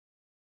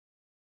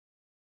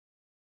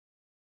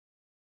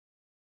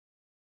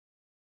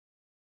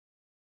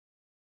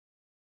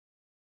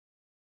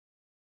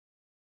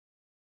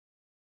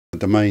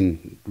The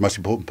most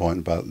important point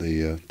about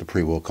the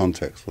pre-war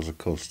context was, of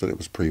course, that it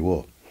was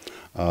pre-war.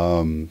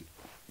 There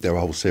were a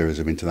whole series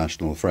of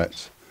international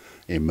threats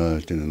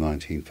emerged in the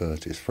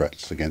 1930s,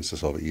 threats against the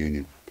Soviet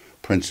Union,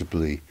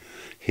 principally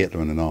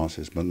Hitler and the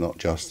Nazis, but not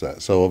just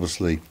that. So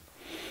obviously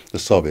the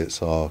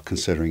Soviets are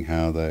considering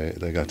how they're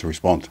going to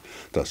respond to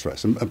those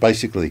threats. And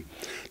basically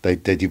they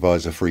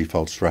devise a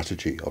threefold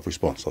strategy of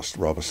response, or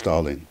rather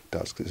Stalin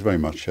does. It's very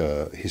much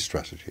his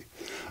strategy.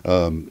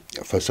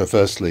 So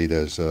firstly,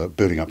 there's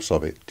building up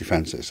Soviet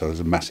defences. So there's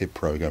a massive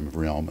program of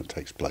rearmament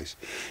takes place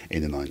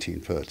in the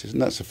 1930s.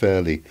 And that's a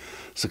fairly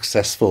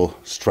successful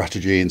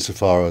strategy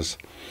insofar as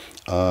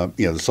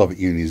the Soviet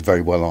Union is a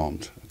very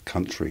well-armed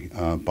country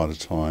by the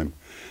time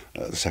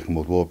the Second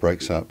World War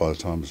breaks out, by the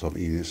time the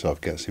Soviet Union itself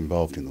gets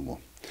involved in the war.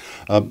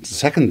 The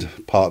second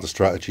part of the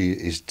strategy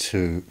is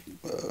to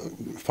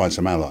find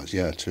some allies,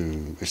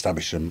 to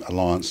establish some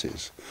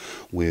alliances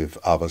with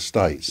other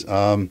states.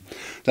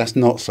 That's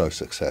not so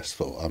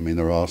successful. I mean,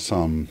 there are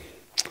some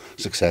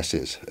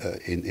successes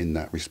in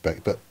that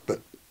respect, but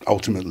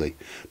ultimately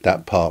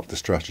that part of the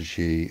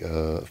strategy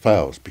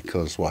fails,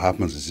 because what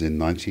happens is in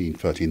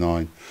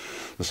 1939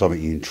 the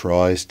Soviet Union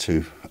tries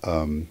to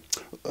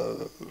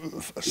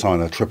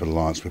sign a triple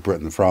alliance with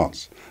Britain and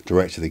France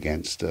directed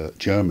against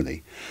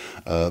Germany,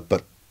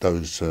 but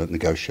those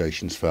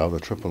negotiations fail.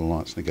 The triple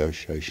alliance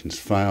negotiations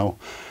fail.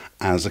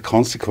 As a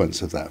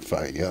consequence of that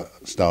failure,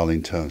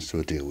 Stalin turns to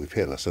a deal with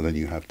Hitler. So then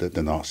you have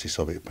the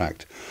Nazi-Soviet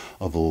Pact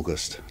of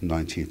August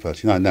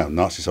 1939. Now,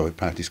 Nazi-Soviet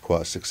Pact is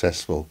quite a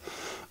successful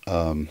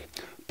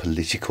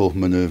political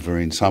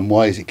manoeuvre in some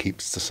ways. It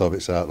keeps the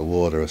Soviets out of the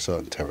war. There are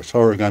certain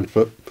territorial gains,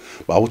 but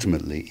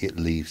ultimately it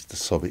leaves the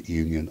Soviet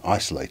Union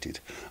isolated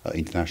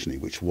internationally,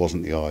 which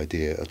wasn't the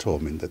idea at all.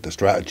 I mean, the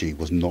strategy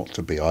was not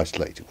to be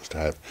isolated, it was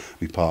to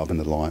be part of an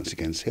alliance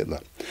against Hitler.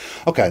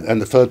 Okay, and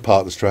the third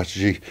part of the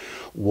strategy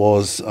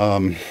was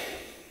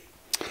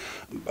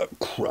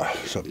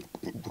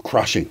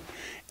crushing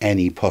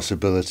any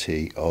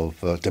possibility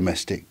of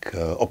domestic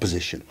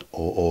opposition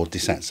or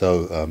dissent.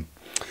 So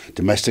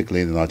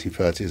domestically in the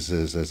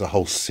 1930s, there's a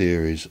whole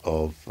series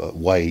of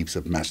waves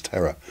of mass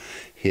terror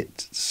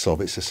hit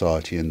Soviet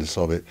society and the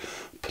Soviet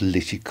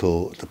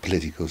political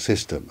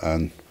system.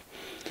 And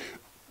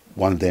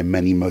one of their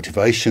many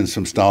motivations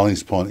from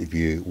Stalin's point of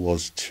view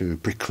was to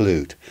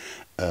preclude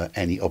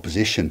any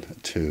opposition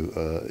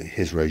to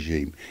his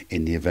regime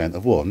in the event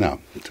of war. Now,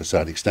 to a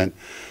certain extent,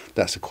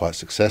 that's a quite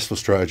successful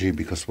strategy,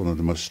 because one of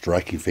the most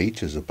striking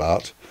features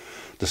about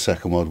the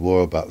Second World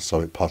War, about the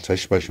Soviet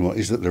participation,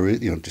 is that there is,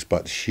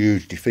 despite the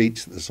huge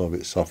defeats that the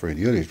Soviets suffer in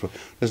the early years,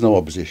 there's no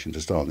opposition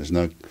to Stalin. There's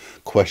no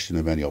question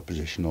of any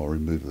opposition or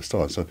removal of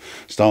Stalin. So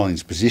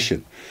Stalin's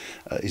position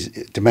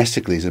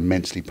domestically is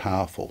immensely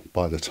powerful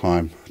by the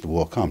time the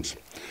war comes.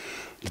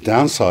 The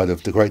downside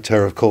of the Great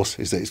Terror, of course,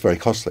 is that it's very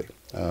costly,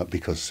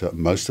 because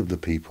most of the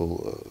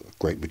people,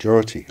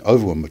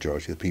 overwhelming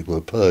majority of the people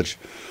who purge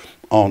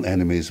aren't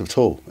enemies at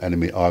all,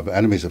 either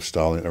enemies of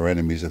Stalin or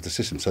enemies of the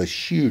system. So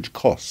there's huge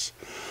costs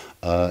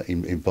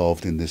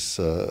involved in this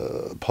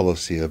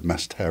policy of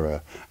mass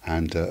terror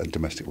and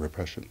domestic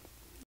repression.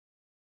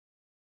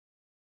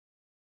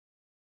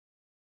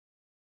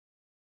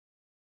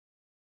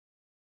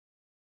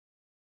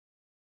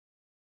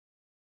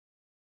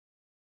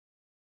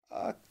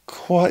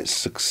 Quite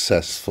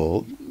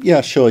successful.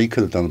 Yeah, sure, he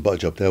could have done a better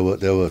job. There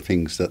were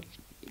things that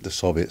the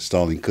Soviet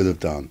Stalin could have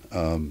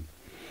done,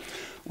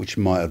 which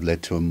might have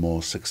led to a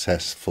more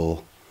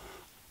successful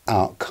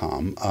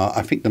outcome.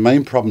 I think the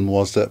main problem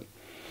was that,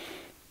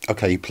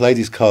 okay, he played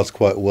his cards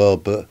quite well,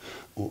 but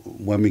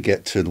when we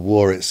get to the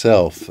war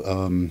itself,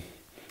 a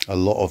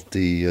lot of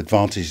the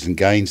advantages and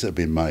gains that have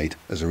been made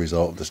as a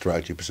result of the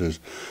strategy pursued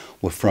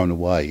were thrown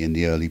away in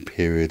the early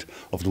period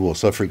of the war.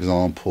 So, for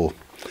example,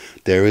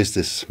 there is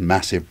this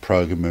massive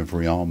program of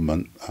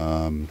rearmament,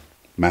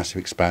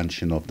 massive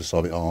expansion of the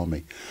Soviet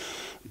army,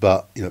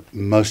 but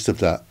most of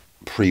that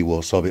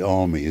pre-war Soviet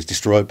army is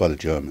destroyed by the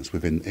Germans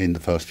in the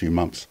first few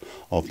months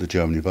of the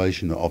German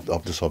invasion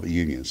of the Soviet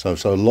Union. So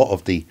a lot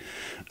of the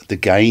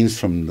gains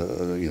from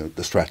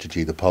the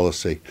strategy, the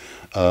policy,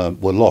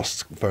 were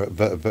lost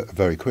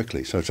very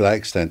quickly. So to that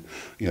extent,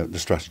 the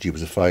strategy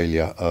was a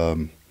failure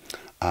and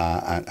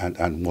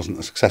wasn't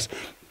a success.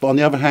 But on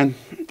the other hand,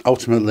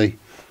 ultimately,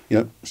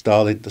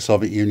 Stalin, the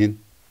Soviet Union,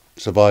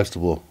 survives the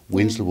war,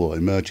 wins the war,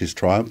 emerges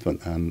triumphant,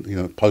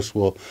 and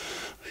post-war,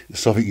 the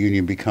Soviet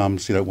Union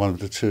becomes one of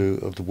the two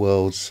of the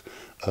world's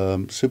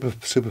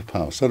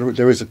superpowers. So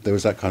there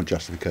is that kind of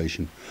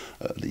justification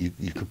that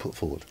you could put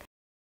forward.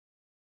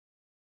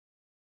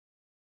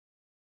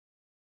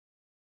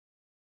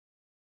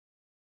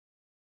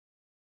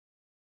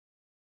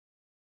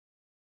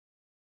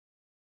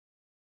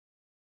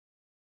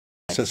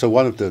 So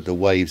one of the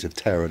waves of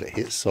terror that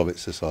hits Soviet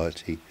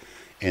society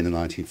in the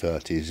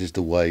 1930s is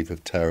the wave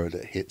of terror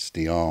that hits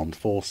the armed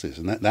forces,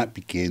 and that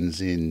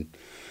begins in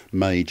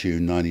May,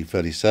 June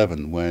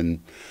 1937,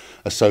 when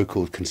a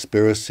so-called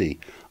conspiracy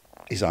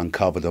is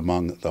uncovered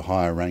among the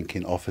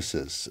higher-ranking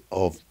officers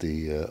of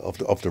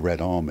the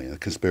Red Army, a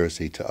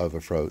conspiracy to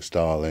overthrow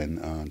Stalin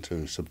and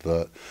to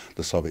subvert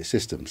the Soviet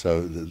system.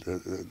 So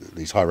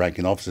these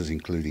high-ranking officers,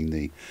 including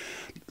the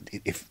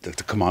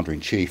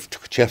commander-in-chief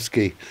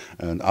Tukhachevsky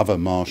and other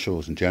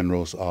marshals and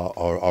generals,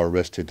 are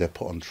arrested. They're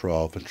put on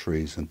trial for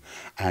treason,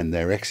 and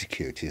they're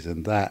executed.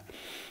 And that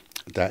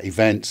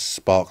event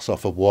sparks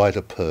off a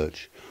wider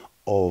purge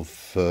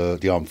of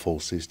the armed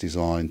forces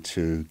designed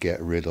to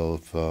get rid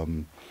of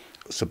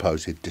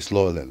supposed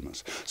disloyal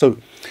elements. So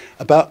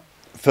about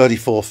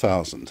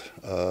 34,000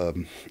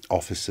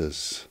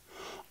 officers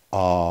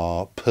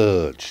are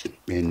purged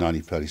in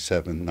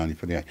 1937,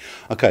 1938.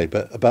 Okay,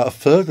 but about a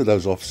third of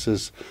those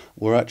officers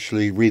were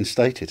actually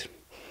reinstated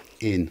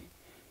in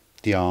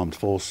the armed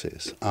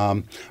forces.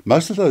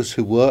 Most of those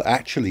who were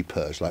actually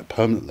purged, like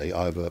permanently,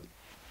 either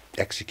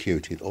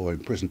executed or in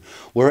prison,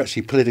 were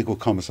actually political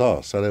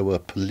commissars. So they were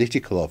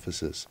political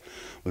officers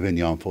within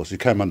the armed forces who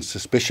came under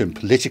suspicion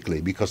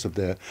politically because of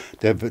their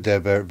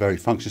very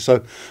function.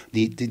 So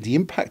the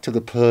impact of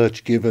the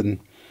purge,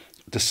 given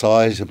the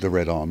size of the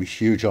Red Army,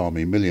 huge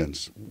army,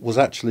 millions, was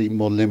actually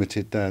more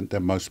limited than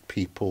most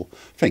people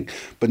think.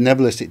 But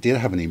nevertheless, it did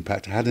have an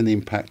impact. It had an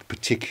impact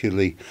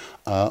particularly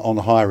on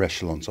the higher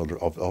echelons of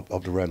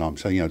the Red Army.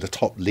 So, you know, the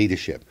top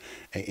leadership,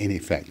 in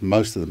effect,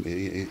 most of them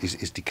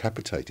is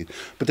decapitated.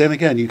 But then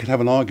again, you can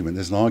have an argument.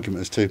 There's an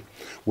argument as to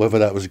whether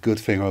that was a good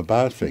thing or a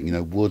bad thing. You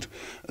know, would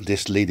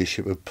this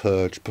leadership of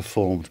purge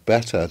performed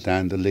better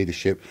than the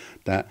leadership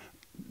that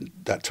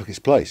took its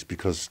place?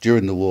 Because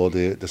during the war,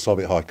 the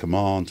Soviet High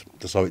Command,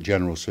 the Soviet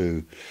generals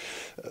who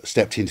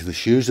stepped into the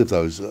shoes of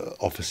those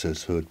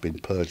officers who had been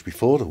purged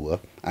before the war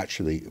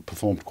actually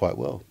performed quite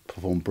well,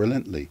 performed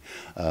brilliantly,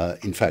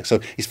 in fact. So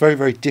it's very,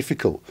 very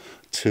difficult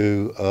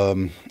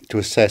to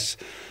assess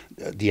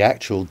the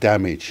actual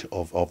damage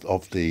of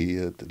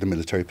the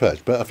military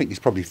purge. But I think it's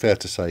probably fair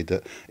to say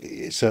that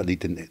it certainly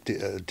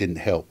didn't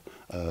help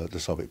the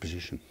Soviet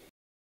position.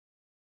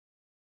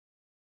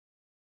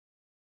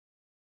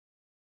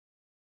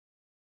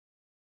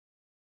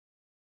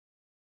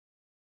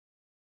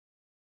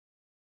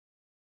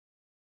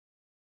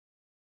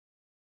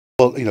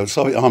 Well, you know, the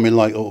Soviet army,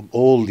 like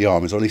all the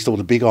armies, or at least all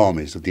the big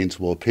armies of the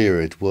interwar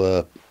period,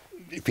 were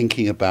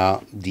thinking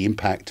about the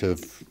impact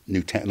of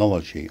new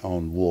technology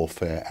on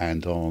warfare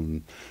and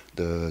on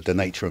the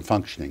nature and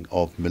functioning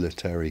of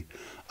military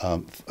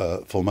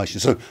formation.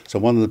 So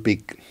one of the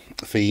big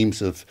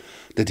themes of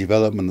the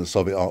development of the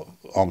Soviet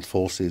armed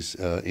forces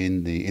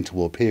in the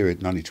interwar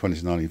period,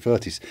 1920s and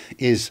 1930s,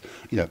 is,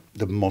 you know,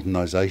 the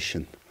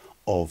modernization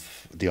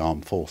of the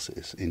armed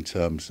forces in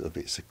terms of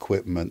its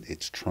equipment,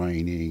 its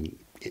training,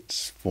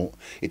 its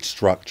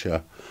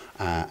structure,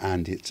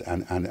 and its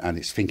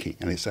thinking,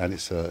 and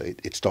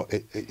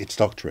its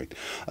doctrine.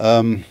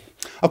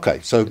 Okay,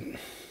 so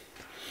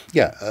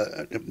yeah,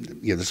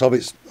 the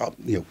Soviets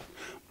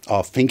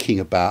are thinking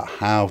about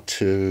how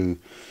to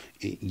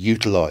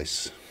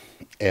utilize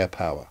air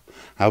power,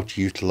 how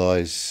to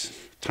utilize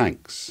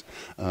tanks,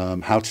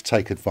 how to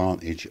take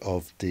advantage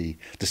of the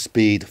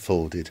speed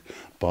afforded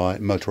by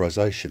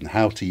motorization,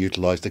 how to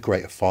utilize the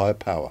greater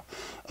firepower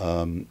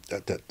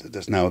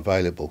that's now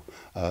available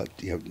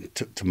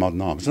to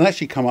modern arms, and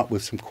actually come up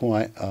with some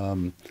quite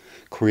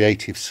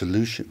creative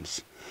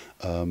solutions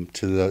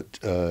to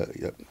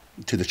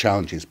the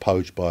challenges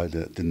posed by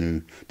the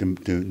new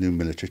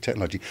military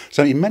technology.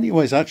 So in many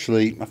ways,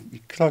 actually,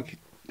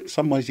 in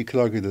some ways you could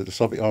argue that the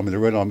Soviet army, the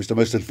Red Army, is the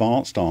most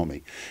advanced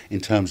army in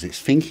terms of its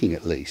thinking,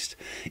 at least,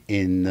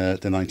 in the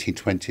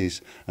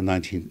 1920s and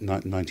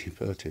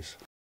 1930s.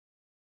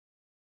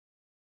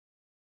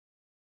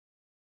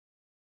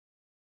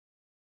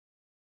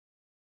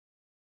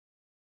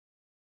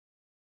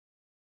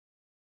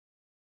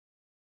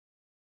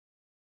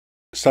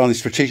 Stalin's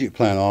strategic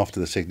plan after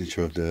the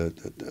signature of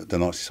the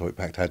Nazi-Soviet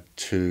Pact had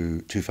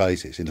two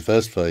phases. In the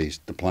first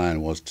phase, the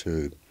plan was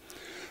to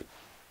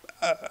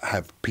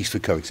have peaceful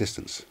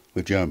coexistence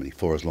with Germany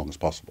for as long as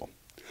possible.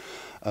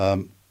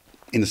 In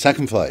the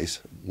second phase,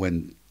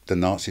 when the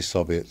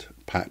Nazi-Soviet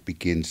Pact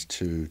begins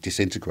to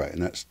disintegrate,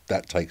 and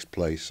that takes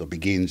place or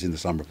begins in the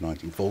summer of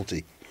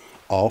 1940,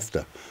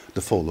 after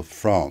the fall of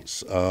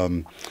France,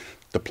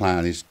 the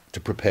plan is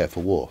to prepare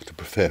for war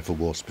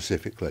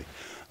specifically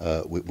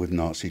with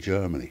Nazi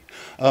Germany.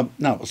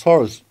 Now, as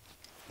far as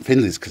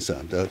Finland is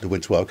concerned, the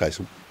Winter War, okay,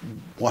 so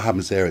what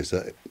happens there is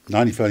that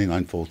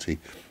 1939-40,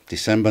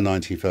 December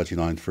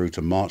 1939 through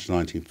to March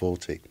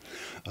 1940,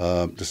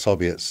 the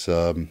Soviets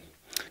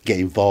get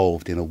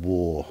involved in a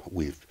war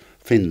with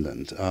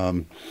Finland,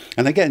 and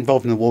they get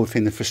involved in a war with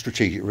Finland for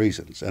strategic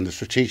reasons. And the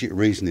strategic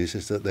reason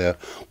is that they're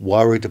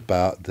worried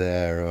about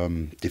their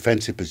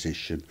defensive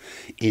position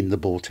in the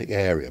Baltic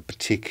area,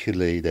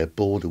 particularly their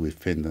border with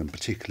Finland,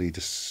 particularly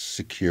the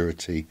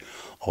security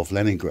of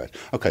Leningrad.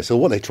 Okay, so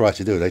what they try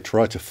to do, they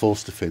try to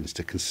force the Finns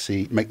to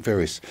concede, make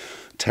various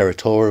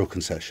territorial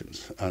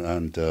concessions,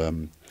 and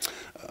the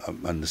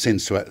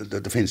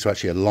Finns to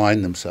actually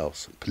align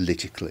themselves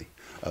politically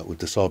with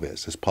the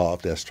Soviets as part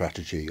of their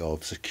strategy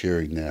of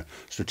securing their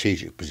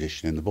strategic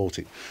position in the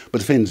Baltic.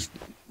 But the Finns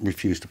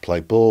refused to play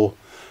ball,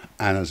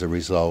 and as a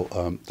result,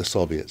 the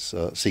Soviets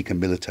seek a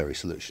military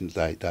solution.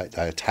 They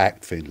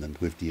attacked Finland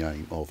with the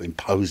aim of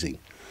imposing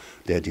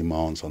their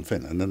demands on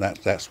Finland, and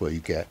that's where you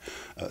get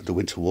the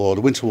Winter War.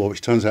 The Winter War,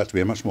 which turns out to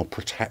be a much more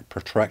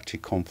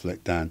protracted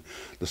conflict than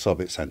the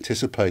Soviets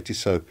anticipated.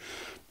 So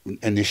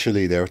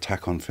initially, their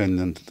attack on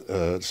Finland,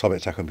 the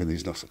Soviet attack on Finland,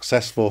 is not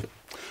successful,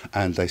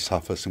 and they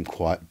suffer some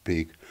quite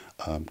big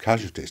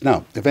casualties.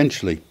 Now,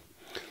 eventually,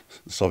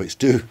 the Soviets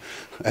do,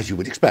 as you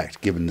would expect,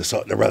 given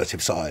the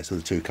relative size of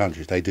the two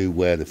countries, they do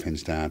wear the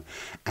Finns down,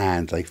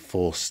 and they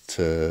forced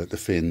the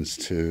Finns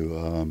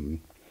to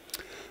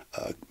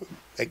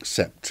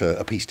accept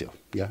a peace deal.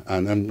 Yeah,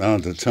 and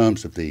under the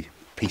terms of the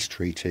peace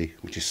treaty,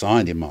 which is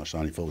signed in March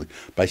 1940,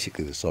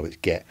 basically the Soviets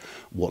get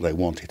what they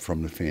wanted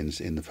from the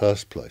Finns in the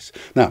first place.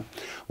 Now,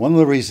 one of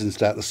the reasons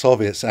that the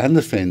Soviets and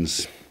the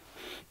Finns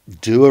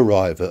do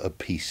arrive at a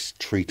peace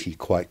treaty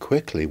quite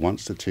quickly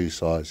once the two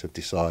sides have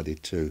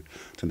decided to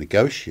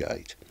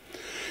negotiate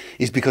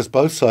is because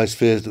both sides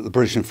fear that the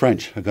British and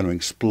French are going to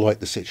exploit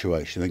the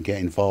situation and get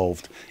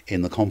involved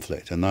in the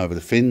conflict. And neither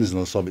the Finns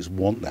nor the Soviets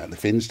want that. The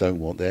Finns don't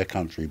want their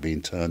country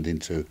being turned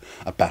into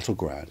a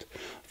battleground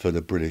for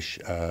the British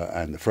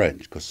and the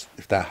French, because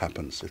if that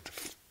happens, if the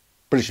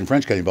British and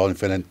French get involved in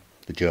Finland,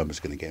 the Germans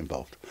are going to get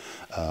involved.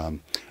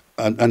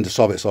 And the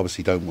Soviets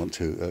obviously don't want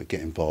to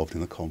get involved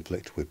in a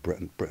conflict with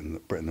Britain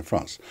and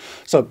France.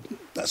 So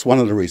that's one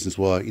of the reasons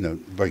why,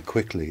 very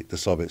quickly the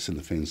Soviets and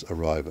the Finns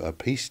arrive at a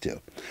peace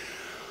deal.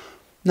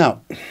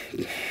 Now,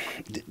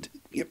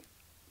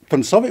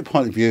 from the Soviet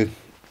point of view,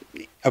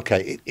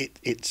 okay,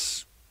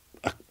 it's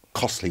a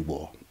costly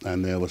war,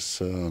 and there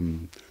was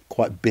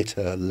quite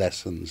bitter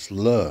lessons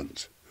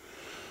learned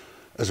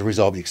as a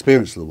result of the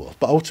experience of the war.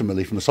 But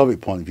ultimately, from the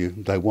Soviet point of view,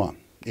 they won.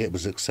 It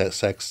was a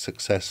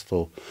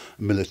successful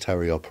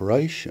military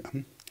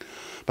operation.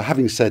 But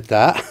having said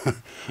that,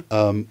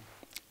 in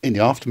the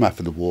aftermath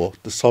of the war,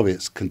 the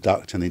Soviets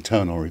conduct an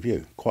internal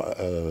review, quite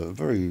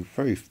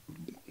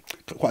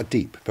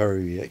deep,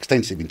 very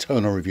extensive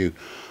internal review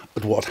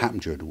of what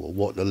happened during the war,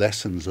 what the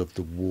lessons of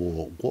the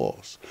war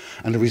was.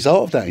 And the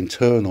result of that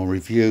internal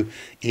review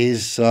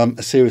is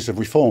a series of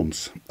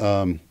reforms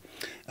of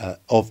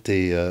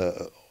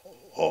the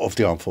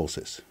armed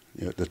forces,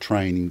 the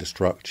training, the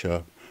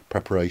structure,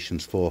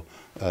 preparations for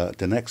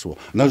the next war.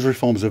 And those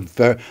reforms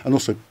are and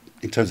also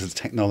in terms of the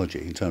technology,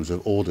 in terms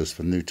of orders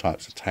for new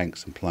types of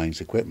tanks and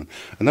planes equipment.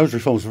 And those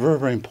reforms are very,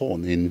 very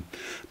important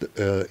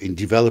in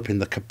developing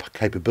the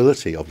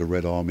capability of the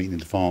Red Army in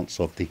advance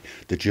of the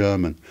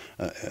German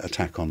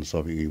attack on the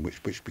Soviet Union,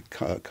 which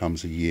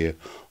comes a year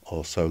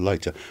or so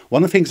later.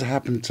 One of the things that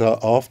happened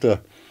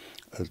after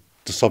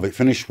the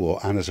Soviet-Finnish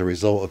War, and as a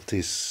result of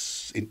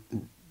this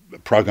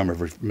program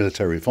of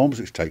military reforms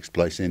which takes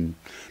place in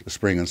the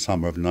spring and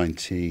summer of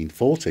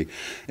 1940,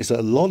 is that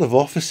a lot of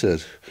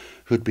officers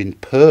who'd been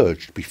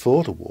purged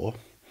before the war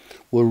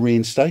were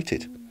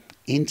reinstated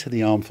into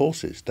the armed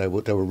forces. They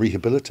were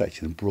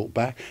rehabilitated and brought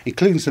back,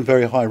 including some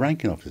very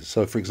high-ranking officers.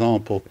 So, for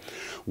example,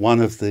 one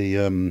of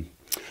the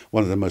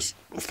most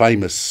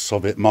famous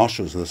Soviet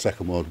marshals of the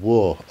Second World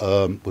War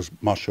was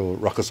Marshal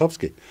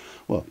Rokossovsky.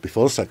 Well,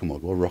 before the Second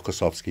World War,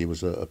 Rokossovsky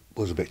was a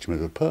victim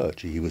of a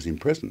purge. He was in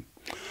prison,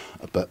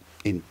 but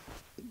in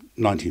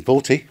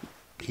 1940,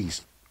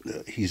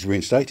 he's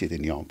reinstated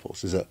in the armed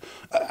forces at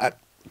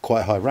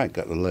quite a high rank,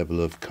 at the level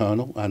of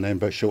colonel, and then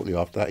very shortly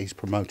after that he's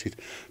promoted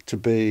to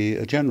be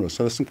a general.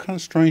 So there's some kind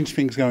of strange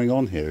things going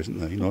on here, isn't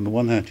there? On the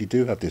one hand, you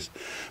do have this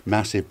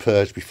massive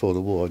purge before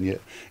the war, and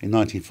yet in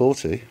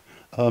 1940,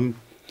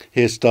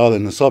 here's Stalin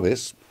and the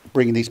Soviets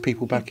bringing these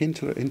people back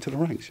into the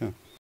ranks. Yeah.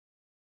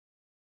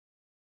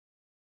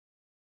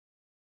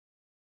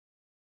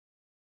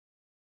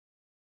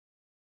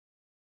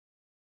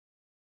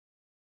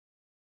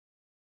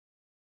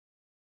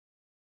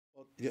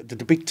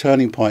 The big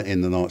turning point in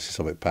the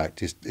Nazi-Soviet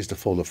Pact is the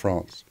fall of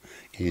France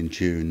in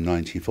June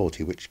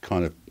 1940, which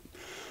kind of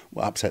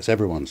upsets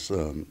everyone's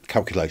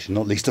calculation,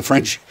 not least the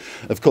French,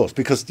 of course,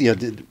 because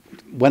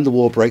when the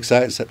war breaks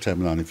out in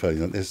September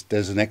 1940,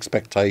 there's an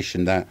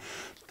expectation that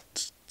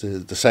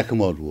the Second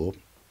World War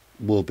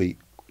will be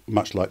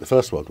much like the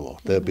First World War.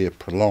 There'll be a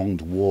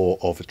prolonged war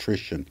of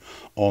attrition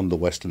on the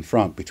Western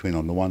Front between,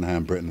 on the one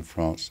hand, Britain and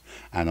France,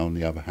 and on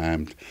the other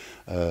hand,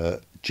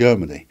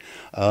 Germany.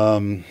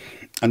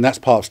 And that's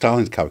part of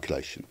Stalin's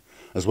calculation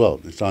as well.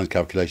 Stalin's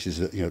calculation is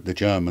that the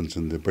Germans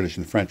and the British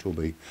and the French will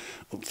be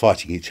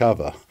fighting each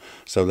other,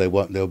 so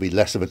there'll be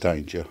less of a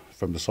danger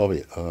from the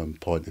Soviet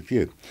point of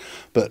view.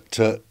 But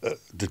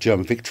the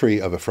German victory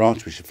over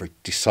France, which is a very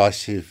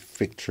decisive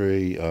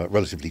victory,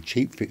 relatively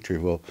cheap victory,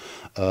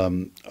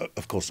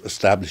 of course,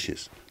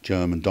 establishes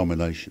German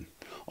domination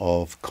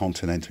of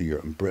continental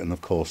Europe. And Britain, of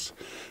course,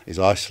 is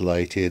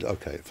isolated.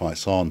 Okay, it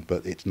fights on,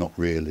 but it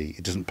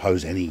doesn't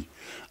pose any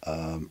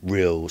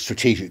real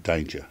strategic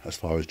danger as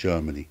far as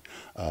Germany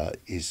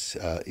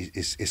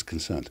is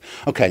concerned.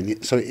 Okay,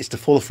 so it's the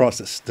fall of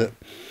France that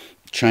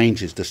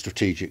changes the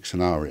strategic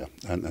scenario.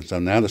 And so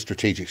now the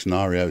strategic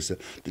scenario is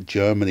that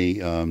Germany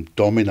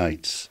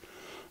dominates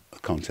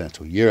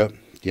continental Europe.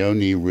 The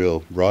only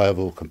real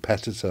rival,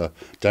 competitor,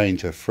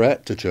 danger,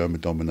 threat to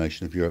German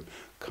domination of Europe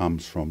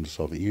comes from the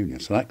Soviet Union.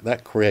 So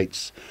that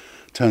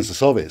turns the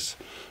Soviets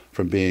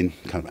from being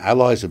kind of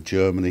allies of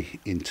Germany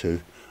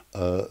into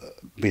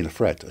being a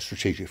threat, a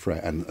strategic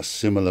threat. And a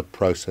similar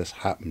process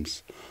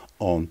happens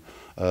on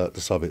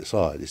the Soviet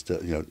side. Is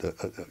that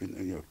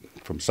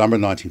from summer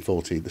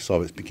 1940, the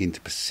Soviets begin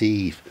to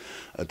perceive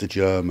the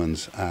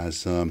Germans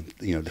as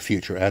the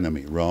future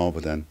enemy rather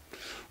than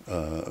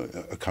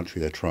a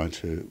country they're trying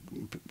to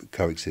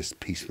coexist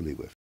peacefully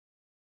with.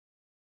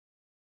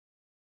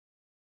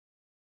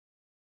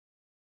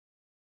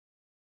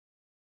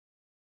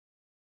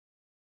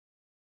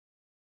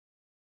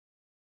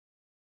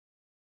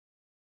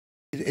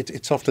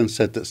 It's often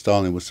said that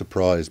Stalin was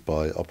surprised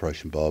by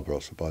Operation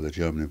Barbarossa, by the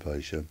German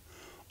invasion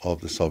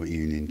of the Soviet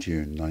Union in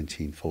June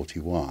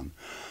 1941.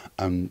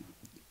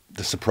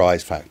 The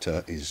surprise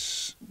factor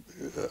is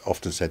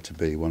often said to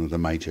be one of the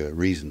major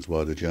reasons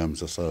why the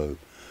Germans are so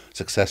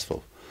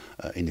successful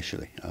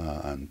initially,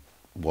 and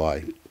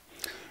why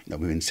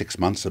within 6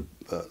 months of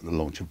the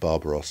launch of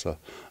Barbarossa,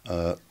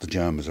 the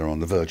Germans are on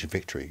the verge of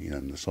victory,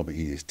 and the Soviet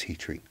Union is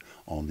teetering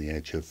on the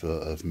edge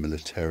of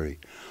military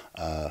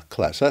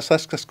collapse. So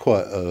that's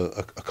quite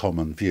a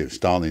common view.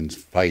 Stalin's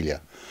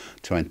failure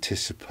to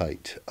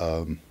anticipate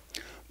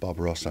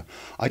Barbarossa.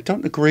 I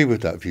don't agree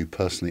with that view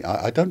personally.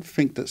 I don't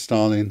think that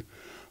Stalin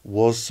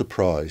was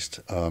surprised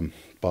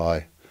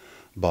by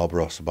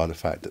Barbarossa, by the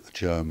fact that the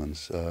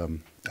Germans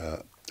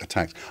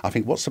attacked. I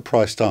think what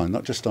surprised Stalin,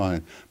 not just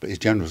Stalin, but his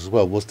generals as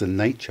well, was the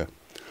nature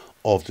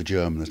of the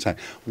German attack.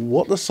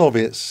 What the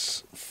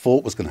Soviets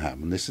thought was going to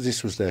happen,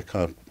 this was their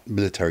kind of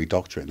military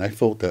doctrine. They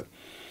thought that,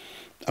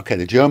 okay,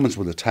 the Germans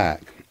would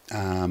attack,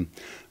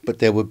 but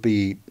there would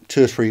be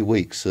 2 or 3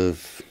 weeks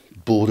of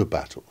border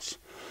battles.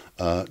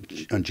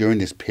 And during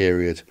this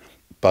period,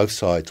 both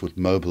sides would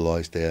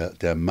mobilise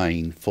their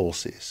main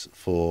forces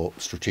for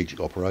strategic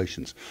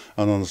operations.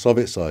 And on the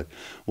Soviet side,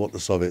 what the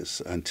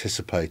Soviets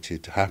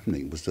anticipated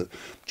happening was that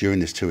during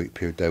this 2-week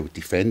period, they would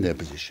defend their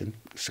position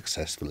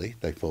successfully,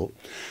 they thought,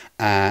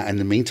 and in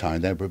the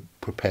meantime, they would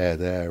prepare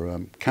their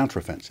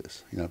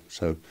counteroffensives.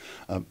 So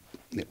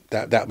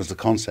that was the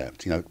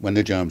concept. When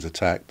the Germans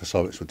attacked, the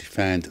Soviets would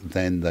defend,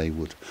 then they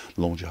would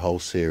launch a whole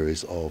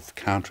series of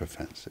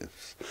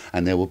counteroffensives,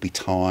 and there would be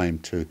time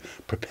to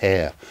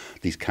prepare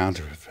these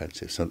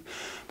counteroffensives.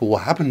 But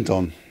what happened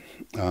on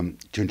June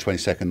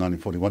 22nd,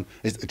 1941,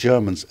 is the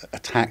Germans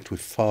attacked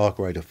with far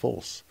greater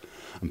force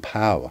and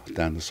power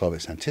than the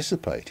Soviets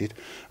anticipated,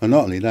 and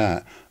not only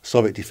that,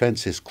 Soviet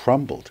defences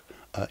crumbled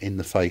in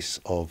the face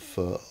of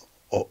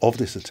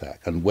this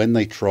attack. And when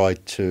they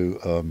tried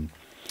to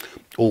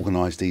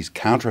organise these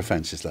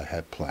counteroffensives they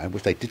had planned,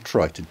 which they did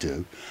try to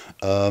do,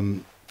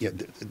 they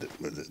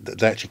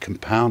actually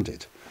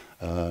compounded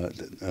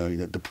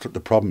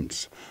the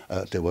problems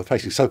they were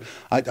facing. So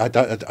I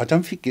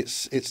don't think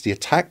it's the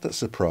attack that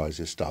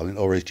surprises Stalin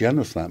or his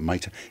generals for that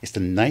matter. It's the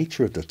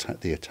nature of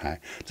the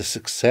attack, the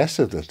success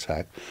of the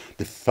attack,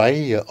 the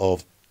failure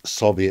of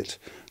Soviet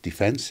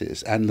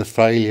defences, and the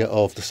failure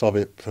of the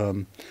Soviet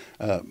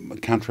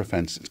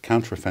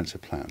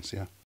counteroffensive plans.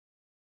 Yeah.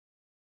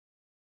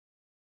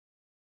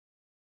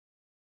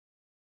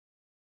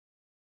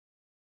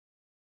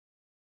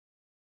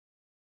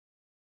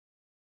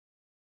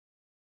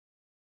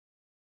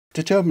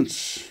 The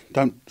Germans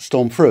don't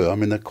storm through. I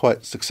mean, they're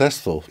quite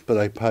successful, but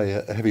they pay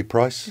a heavy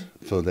price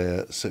for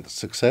their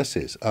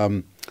successes.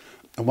 And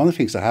one of the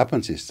things that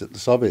happens is that the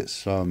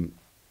Soviets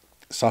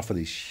suffer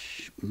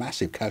these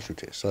massive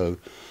casualties. So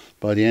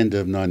by the end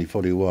of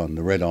 1941,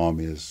 the Red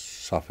Army has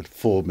suffered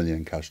 4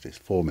 million casualties,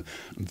 4 million.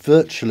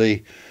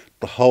 Virtually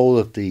the whole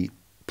of the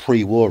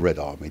pre-war Red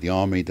Army, the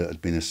army that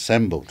had been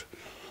assembled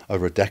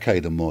over a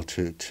decade or more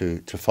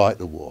to fight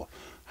the war,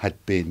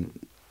 had been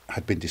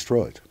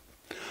destroyed.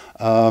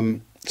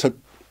 So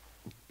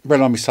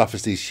Red Army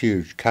suffers these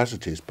huge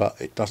casualties, but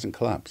it doesn't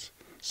collapse.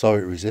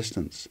 Soviet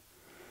resistance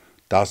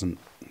doesn't.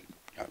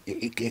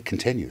 It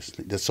continues.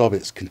 The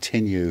Soviets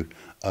continue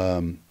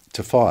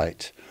to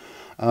fight,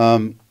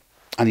 and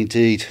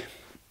indeed,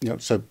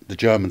 so the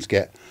Germans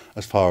get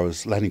as far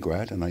as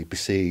Leningrad, and they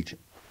besiege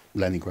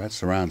Leningrad,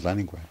 surround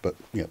Leningrad, but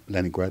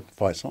Leningrad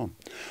fights on.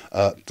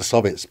 The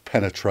Soviets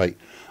penetrate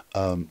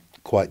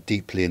quite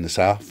deeply in the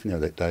south.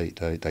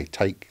 They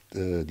take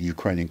the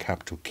Ukrainian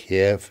capital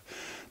Kiev.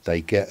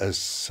 They get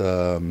as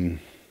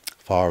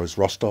far as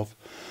Rostov,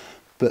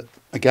 but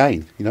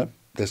again,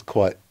 there's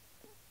quite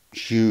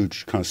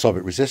huge kind of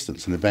Soviet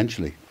resistance, and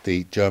eventually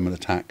the German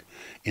attack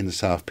in the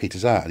south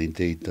peters out, and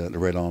indeed the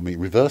Red Army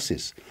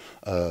reverses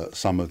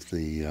some of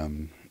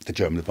the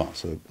German advance.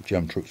 So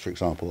German troops, for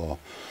example,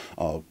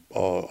 are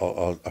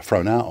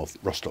thrown out of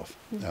Rostov.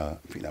 I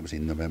think that was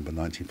in November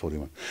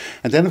 1941.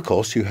 And then, of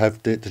course, you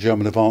have the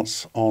German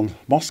advance on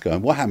Moscow.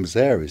 And what happens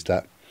there is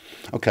that,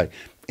 okay,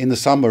 in the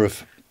summer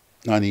of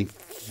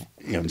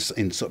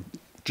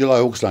July,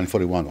 August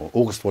 1941, or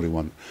August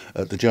 41,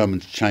 the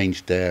Germans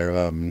changed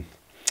their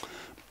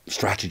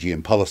strategy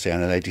and policy,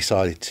 and they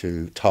decided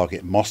to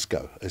target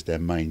Moscow as their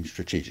main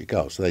strategic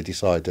goal. So they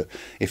decided that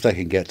if they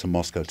can get to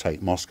Moscow,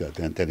 take Moscow,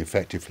 then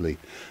effectively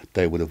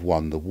they would have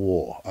won the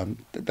war.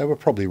 And they were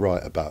probably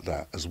right about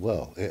that as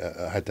well,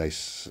 had they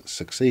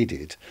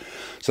succeeded.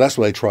 So that's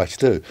what they tried to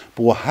do.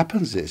 But what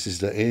happens is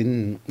that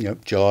in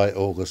July,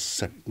 August,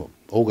 September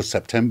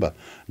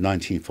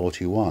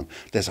 1941,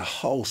 there's a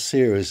whole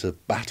series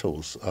of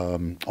battles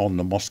on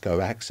the Moscow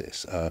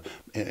axis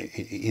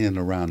in and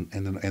around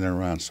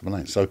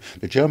Smolensk. So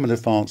the German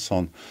advance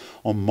on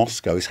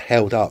Moscow is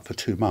held up for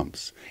 2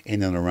 months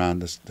in and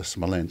around the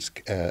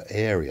Smolensk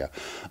area.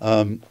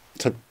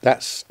 So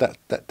that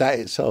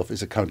itself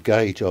is a kind of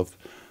gauge of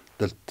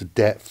the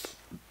depth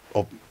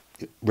of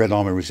Red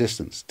Army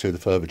resistance to the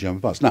further German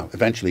advance. Now,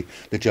 eventually,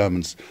 the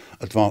Germans'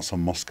 advance on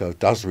Moscow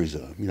does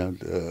resume.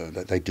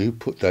 They do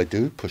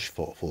push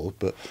forward,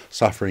 but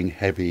suffering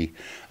heavy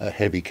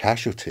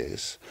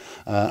casualties,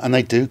 and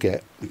they do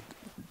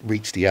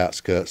reach the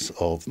outskirts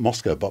of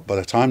Moscow. But by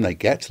the time they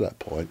get to that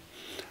point,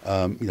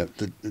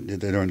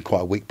 they're in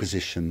quite a weak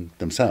position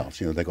themselves.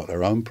 They've got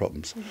their own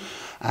problems,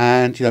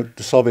 and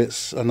the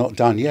Soviets are not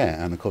done yet.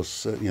 And of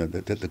course,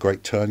 the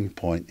great turning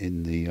point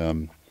in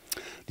the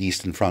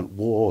Eastern Front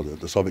War,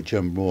 the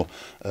Soviet-German War,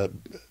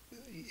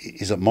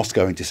 is at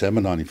Moscow in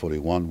December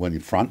 1941, when in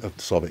front of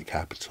the Soviet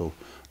capital,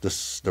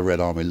 the Red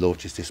Army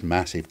launches this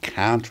massive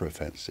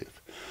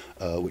counter-offensive,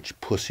 which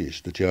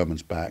pushes the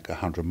Germans back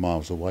 100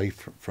 miles away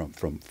from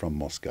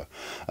Moscow.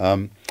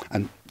 And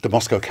the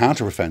Moscow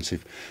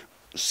counter-offensive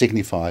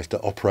signifies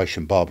that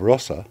Operation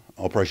Barbarossa,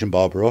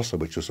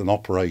 which was an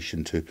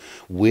operation to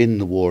win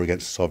the war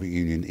against the Soviet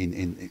Union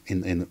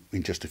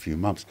in just a few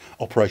months,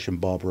 Operation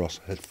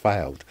Barbarossa had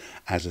failed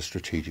as a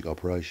strategic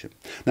operation.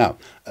 Now,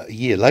 a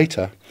year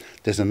later,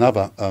 there's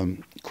another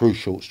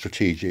crucial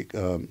strategic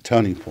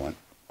turning point,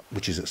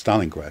 which is at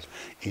Stalingrad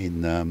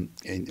in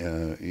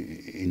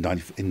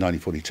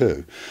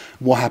 1942.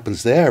 What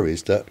happens there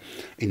is that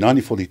in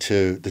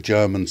 1942, the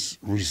Germans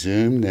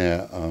resume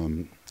their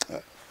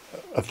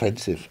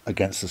offensive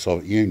against the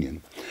Soviet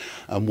Union,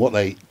 and what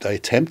they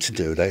attempt to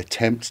do, they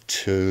attempt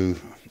to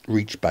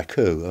reach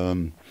Baku.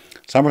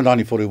 Summer of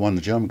 1941,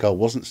 the German goal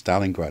wasn't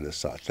Stalingrad as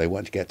such. They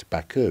wanted to get to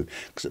Baku,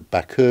 because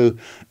Baku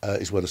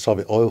is where the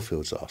Soviet oil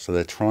fields are. So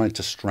they're trying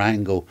to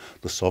strangle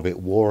the Soviet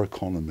war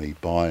economy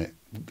by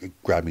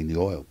grabbing the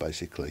oil,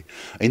 basically.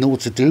 In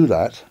order to do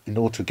that, in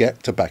order to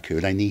get to Baku,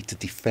 they need to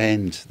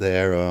defend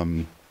their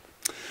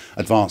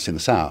advance in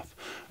the south.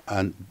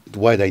 And the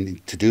way they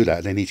need to do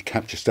that, they need to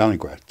capture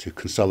Stalingrad to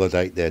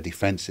consolidate their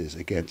defences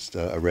against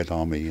a Red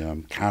Army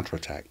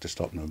counterattack to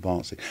stop them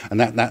advancing. And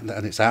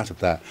and it's out of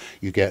that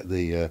you get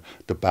the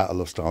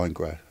Battle of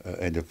Stalingrad,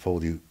 end of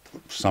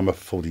summer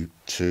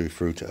 42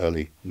 through to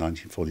early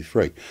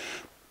 1943.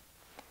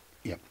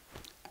 Yeah,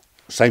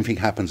 same thing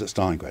happens at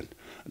Stalingrad.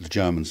 The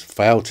Germans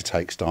fail to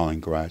take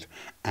Stalingrad,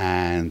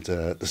 and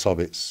the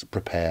Soviets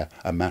prepare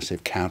a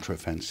massive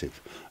counteroffensive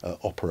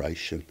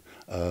operation,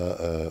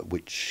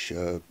 which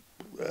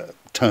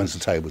turns the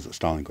tables at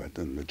Stalingrad,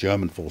 and the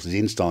German forces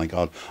in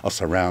Stalingrad are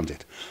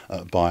surrounded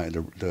by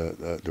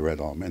the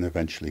Red Army and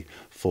eventually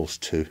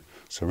forced to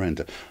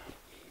surrender.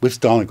 With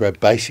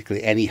Stalingrad,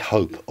 basically any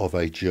hope of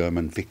a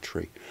German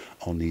victory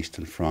on the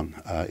Eastern Front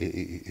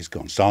is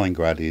gone.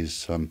 Stalingrad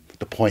is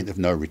the point of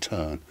no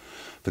return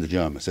for the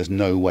Germans. There's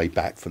no way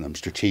back for them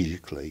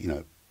strategically,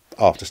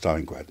 after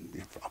Stalingrad.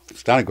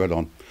 Stalingrad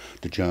on,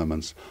 the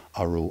Germans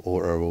are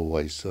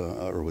always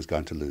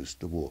going to lose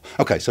the war.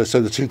 Okay, so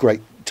the two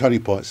great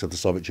turning points of the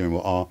Soviet-German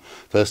War are,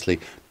 firstly,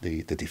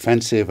 the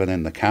defensive and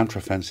then the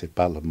counter-offensive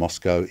Battle of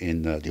Moscow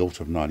in the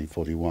autumn of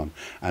 1941,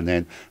 and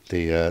then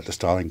the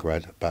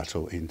Stalingrad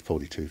battle in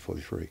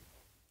 42-43.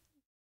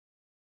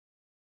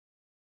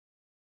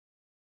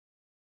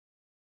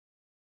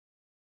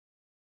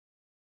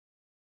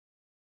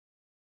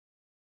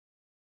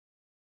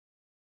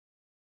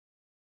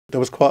 There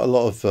was quite a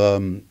lot of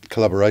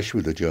collaboration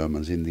with the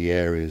Germans in the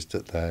areas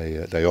that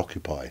they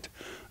occupied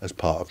as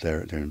part of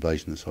their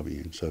invasion of the Soviet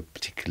Union. So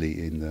particularly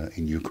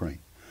in Ukraine,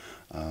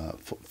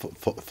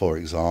 for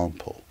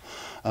example,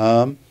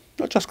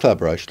 not just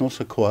collaboration,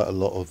 also quite a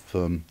lot of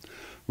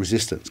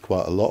resistance.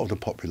 Quite a lot of the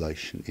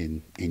population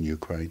in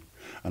Ukraine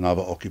and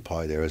other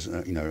occupied areas,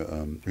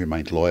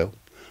 remained loyal,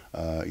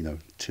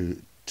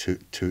 to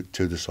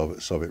the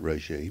Soviet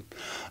regime.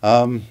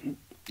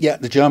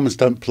 The Germans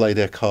don't play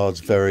their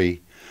cards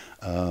very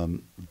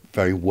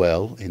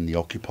well in the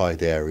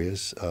occupied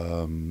areas.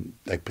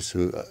 They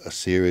pursue a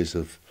series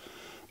of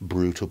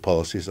brutal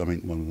policies. I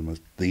mean, one of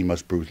the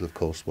most brutal, of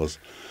course, was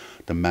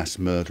the mass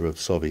murder of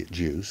Soviet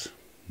Jews.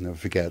 Never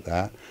forget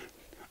that.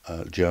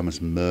 Germans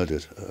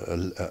murdered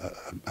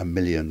a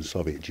million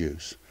Soviet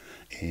Jews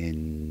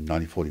in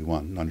 1941,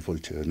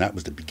 1942, and that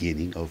was the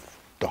beginning of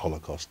the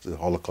Holocaust. The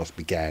Holocaust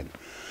began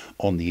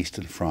on the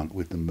Eastern Front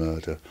with the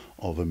murder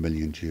of 1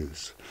 million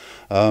Jews.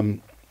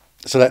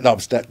 so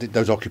that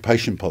those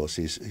occupation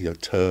policies,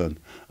 turn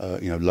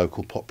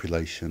local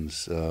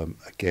populations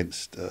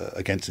against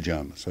the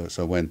Germans.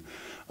 So when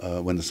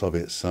the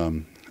Soviets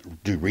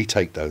do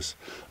retake those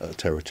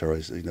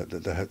territories,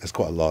 there's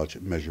quite a large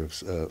measure of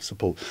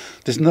support.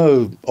 There's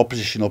no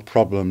opposition or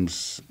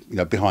problems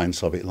behind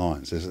Soviet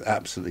lines. There's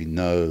absolutely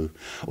no.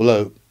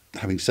 Although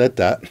having said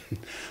that,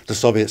 the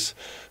Soviets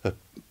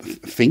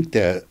think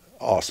there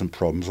are some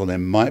problems, or there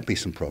might be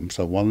some problems.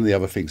 So one of the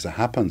other things that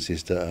happens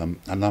is that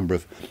a number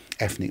of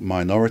ethnic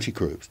minority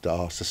groups that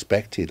are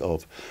suspected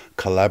of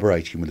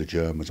collaborating with the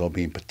Germans or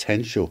being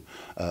potential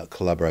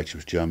collaborators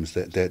with Germans,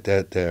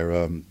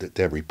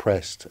 they're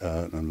repressed,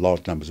 and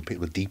large numbers of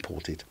people are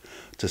deported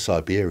to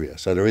Siberia.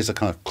 So there is a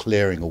kind of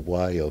clearing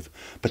away of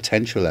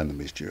potential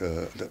enemies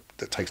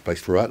that takes place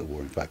throughout the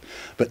war, in fact.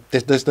 But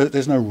there is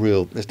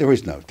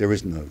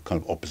no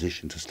kind of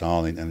opposition to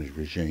Stalin and his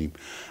regime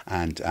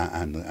and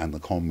the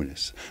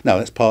communists. Now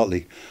that's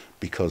partly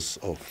because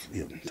of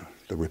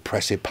the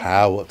repressive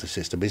power of the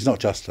system. But it's not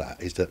just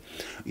that. It's that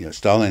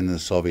Stalin and the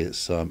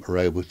Soviets are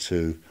able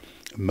to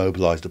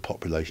mobilize the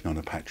population on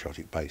a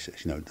patriotic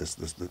basis.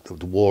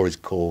 The war is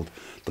called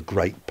the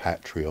Great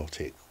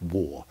Patriotic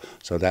War.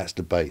 So that's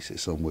the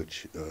basis on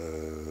which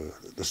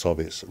the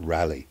Soviets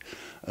rally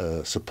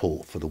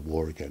support for the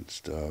war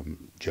against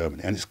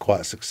Germany, and it's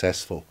quite a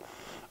successful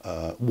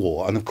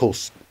war. And of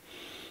course,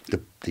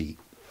 the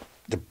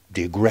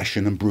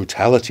aggression and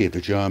brutality of the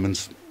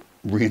Germans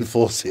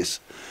reinforces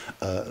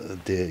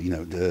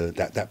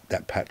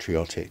that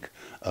patriotic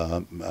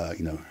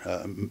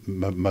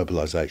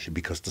mobilization,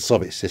 because the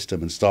Soviet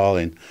system and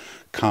Stalin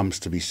comes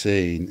to be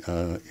seen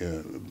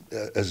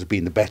as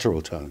being the better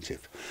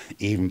alternative,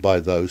 even by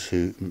those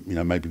who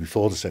maybe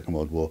before the Second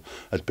World War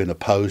had been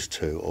opposed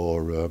to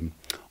or were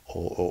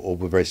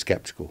very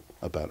sceptical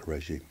about the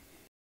regime.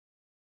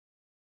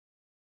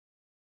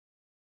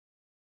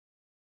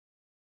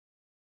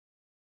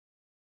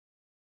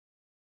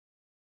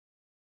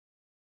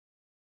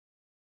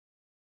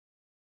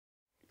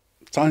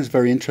 Stalin's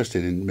very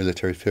interested in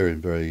military theory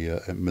and very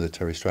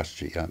military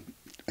strategy. An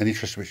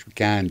interest which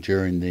began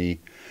during the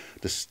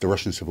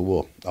Russian Civil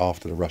War,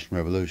 after the Russian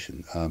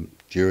Revolution.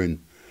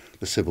 During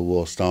the Civil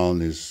War, Stalin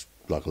is,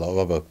 like a lot of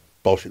other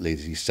Bolshevik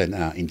leaders, he's sent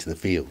out into the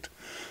field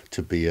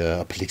to be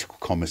a political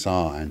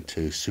commissar and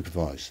to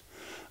supervise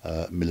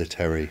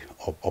military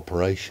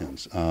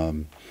operations.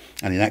 And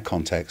in that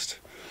context,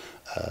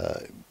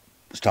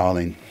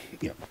 Stalin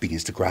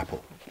begins to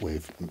grapple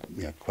with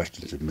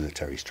questions of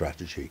military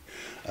strategy,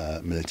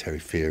 military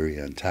theory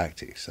and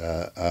tactics,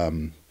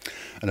 and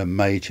a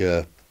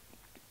major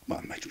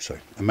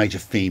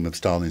theme of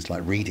Stalin's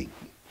reading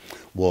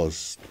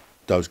was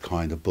those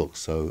kind of books.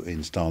 So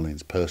in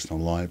Stalin's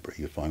personal library,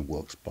 you find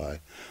works by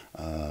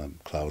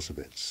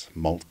Clausewitz,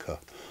 Moltke,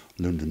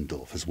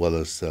 Ludendorff, as well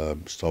as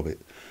Soviet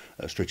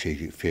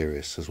strategic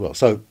theorists as well.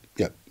 So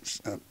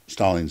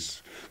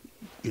Stalin's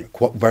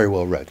quite very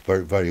well read,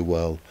 very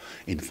well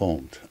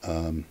informed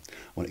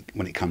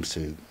when it comes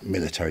to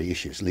military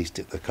issues, at least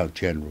at the kind of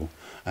general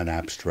and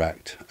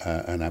abstract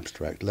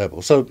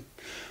level. So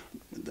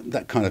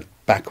that kind of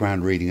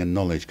background reading and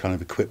knowledge kind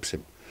of equips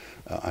him,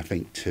 I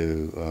think,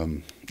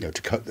 to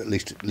cope, at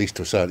least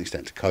to a certain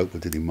extent, to cope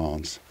with the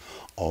demands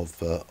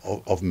of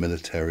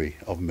military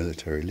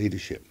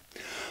leadership.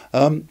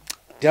 The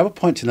other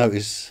point to note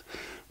is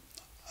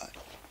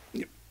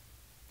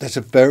there's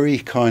a very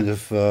kind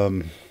of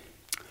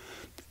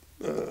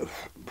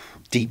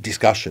deep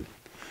discussion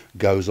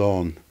goes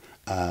on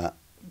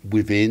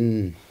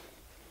within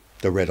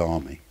the Red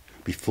Army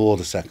before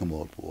the Second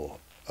World War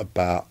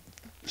about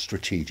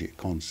strategic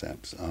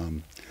concepts.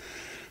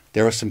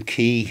 There are some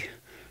key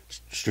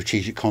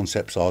strategic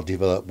concepts are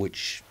developed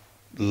which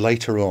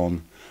later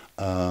on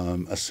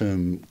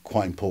assume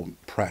quite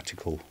important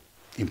practical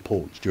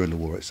importance during the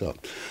war itself.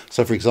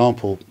 So, for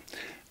example,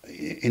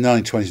 in the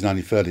 1920s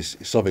and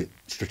 1930s, Soviet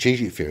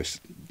strategic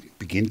theorists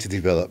begin to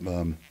develop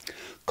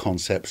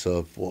concepts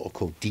of what are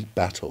called deep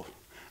battle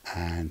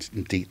and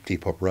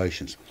deep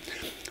operations.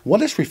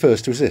 What this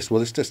refers to is this.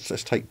 Well,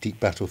 let's take deep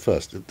battle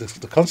first.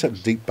 The concept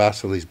of deep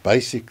battle is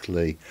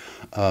basically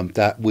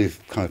that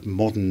with kind of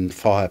modern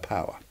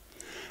firepower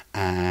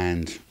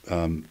and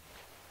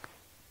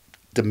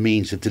the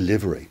means of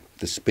delivery,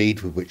 the speed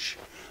with which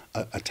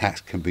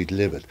attacks can be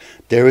delivered,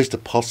 there is the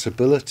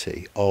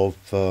possibility of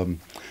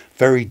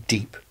very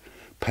deep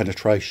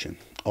penetration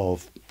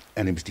of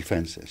enemy's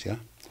defences. Yeah,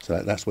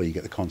 so that's where you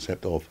get the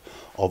concept of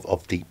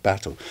deep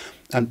battle,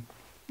 and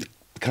the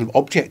kind of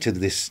object of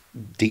this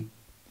deep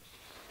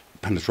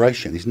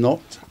penetration is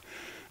not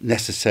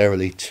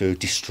necessarily to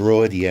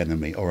destroy the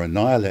enemy or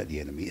annihilate the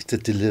enemy. It's to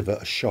deliver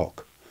a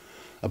shock,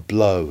 a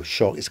blow, a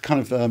shock. It's kind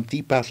of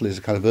deep battle is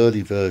a kind of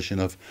early version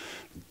of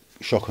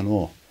shock and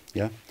awe.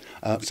 Yeah,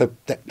 so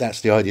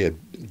that's the idea.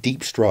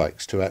 Deep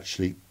strikes to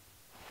actually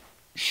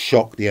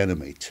shock the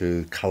enemy,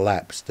 to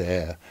collapse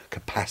their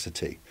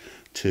capacity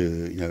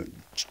to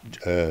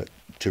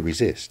to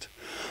resist.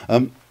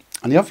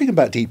 And the other thing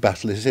about deep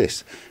battle is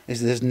this: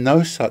 is there's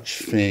no such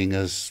thing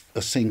as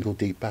a single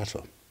deep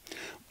battle.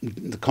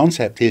 the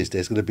concept is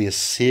there's going to be a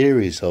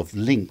series of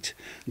linked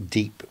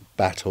deep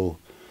battle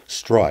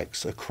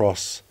strikes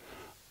across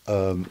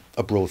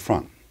a broad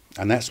front,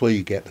 and that's where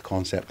you get the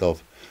concept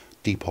of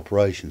deep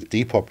operations.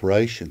 Deep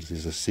operations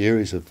is a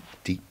series of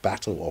deep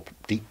battle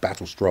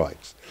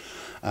strikes,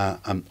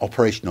 and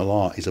operational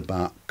art is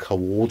about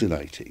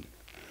coordinating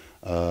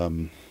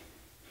those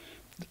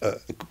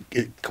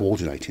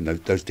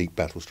deep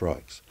battle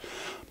strikes.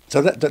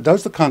 So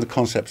those are the kind of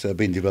concepts that have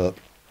been developed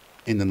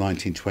in the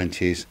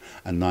 1920s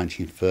and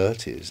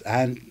 1930s,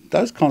 and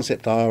those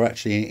concepts are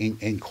actually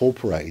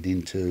incorporated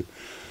into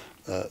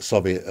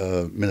Soviet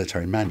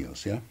military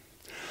manuals, yeah,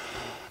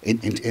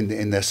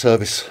 in their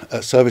service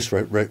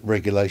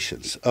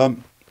regulations.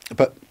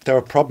 But there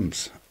are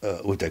problems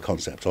with their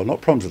concepts, or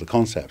not problems with the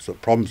concepts,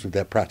 but problems with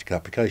their practical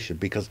application,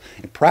 because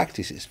in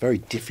practice it's very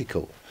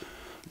difficult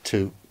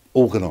to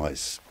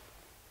organise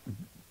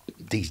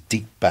these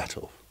deep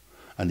battle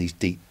and these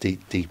deep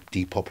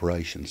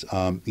operations.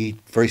 You need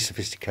very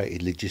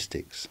sophisticated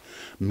logistics,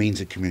 means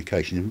of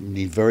communication. You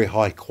need very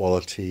high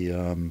quality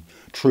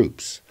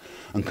troops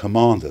and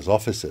commanders,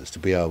 officers, to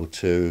be able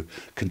to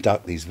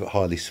conduct these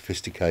highly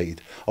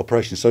sophisticated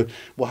operations. So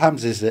what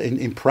happens is that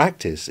in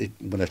practice,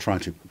 when they're trying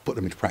to put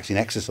them into practice in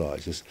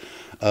exercises,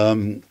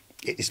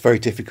 it's very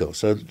difficult.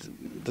 So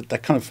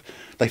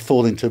they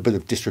fall into a bit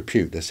of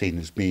disrepute. They're seen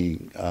as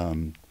being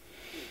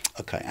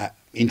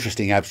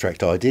interesting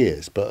abstract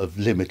ideas, but of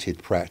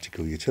limited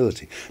practical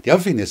utility. The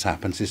other thing that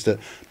happens is that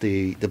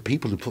the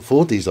people who put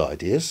forward these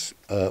ideas,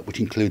 which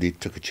included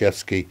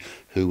Tukhachevsky,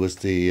 who was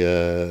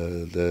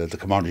the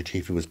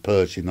commander-in-chief who was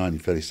purged in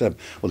 1937,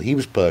 well, he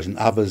was purged, and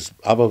others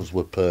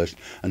were purged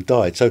and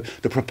died. So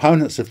the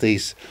proponents of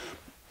these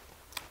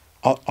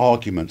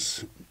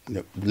arguments,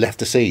 left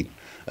the scene,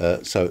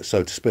 so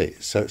to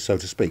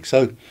speak.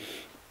 So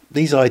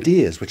these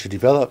ideas, which are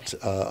developed,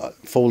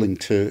 fall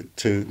into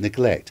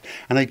neglect,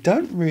 and they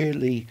don't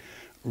really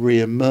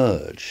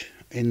re-emerge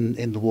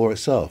in the war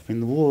itself.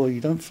 In the war,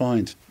 you don't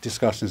find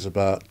discussions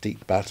about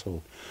deep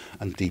battle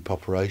and deep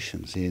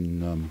operations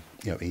in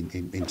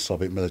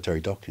Soviet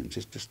military documents.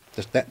 It's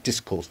just that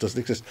discourse doesn't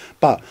exist.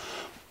 But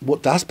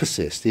what does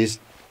persist is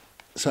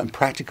certain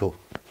practical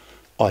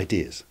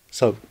ideas.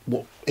 So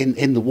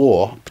in the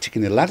war,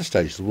 particularly in the latter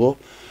stages of the war,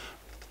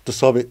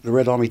 the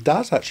Red Army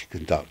does actually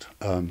conduct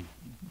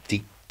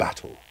deep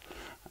battle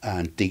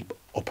and deep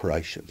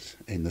operations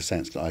in the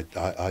sense that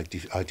I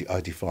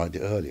defined it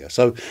earlier.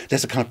 So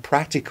there's a kind of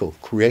practical,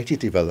 creative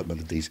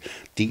development of these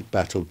deep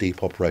battle,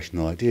 deep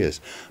operational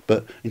ideas.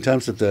 But in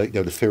terms of the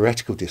the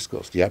theoretical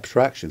discourse, the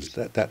abstractions,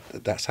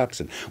 that's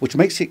absent, which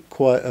makes it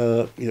quite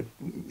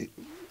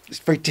it's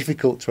very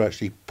difficult to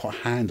actually put a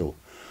handle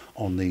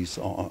on these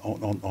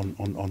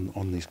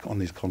on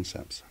these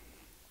concepts.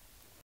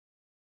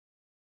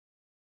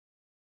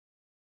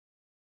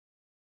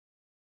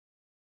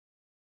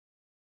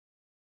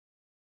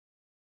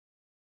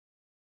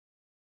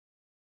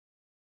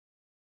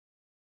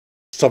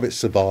 Soviets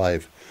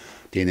survive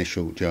the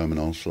initial German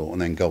onslaught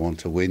and then go on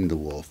to win the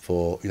war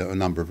for a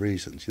number of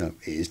reasons. It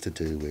is to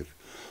do with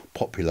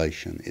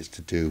population, it's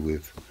to do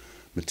with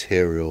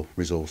material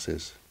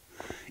resources,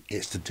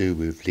 it's to do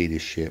with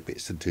leadership,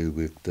 it's to do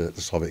with the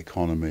Soviet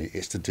economy,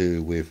 it's to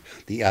do with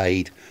the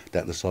aid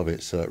that the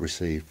Soviets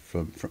received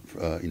from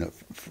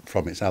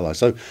its allies.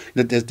 So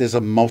there's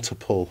a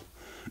multiple.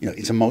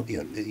 It's a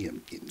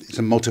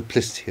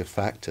multiplicity of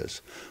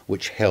factors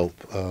which help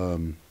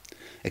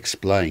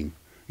explain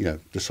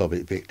the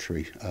Soviet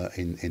victory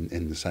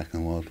in the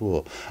Second World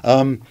War.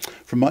 From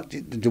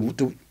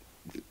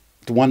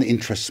the one that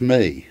interests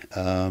me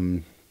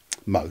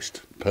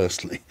most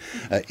personally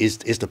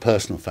is the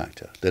personal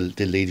factor,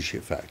 the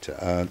leadership factor.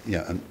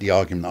 And the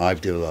argument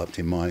I've developed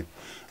in my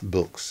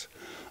books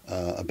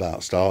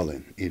about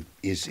Stalin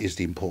is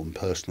the important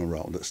personal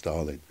role that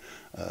Stalin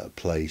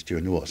plays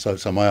during the war. So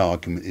my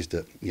argument is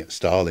that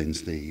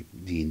Stalin's the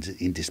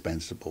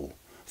indispensable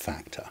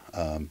factor.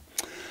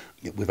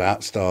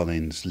 Without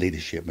Stalin's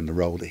leadership and the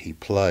role that he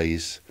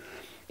plays,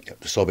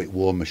 the Soviet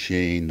war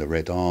machine, the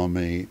Red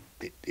Army,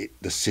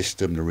 the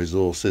system, the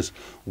resources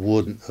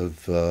wouldn't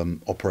have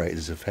operated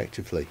as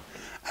effectively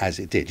as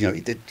it did.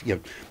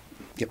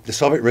 The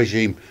Soviet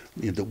regime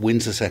that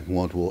wins the Second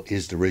World War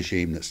is the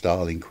regime that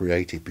Stalin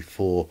created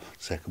before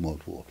the Second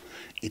World War.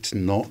 It's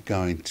not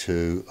going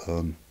to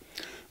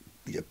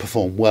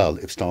perform well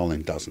if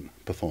Stalin doesn't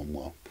perform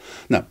well.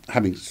 Now,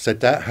 having said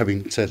that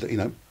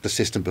the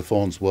system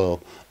performs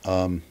well,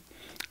 and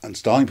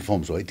Stalin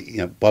performs well,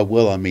 by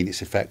well I mean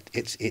it's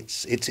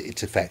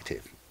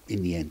effective.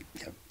 In the end,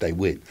 they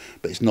win,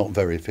 but it's not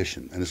very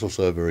efficient, and it's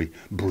also a very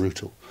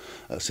brutal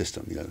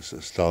system. So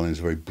Stalin is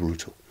a very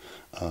brutal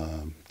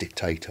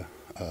dictator,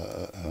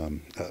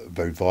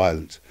 very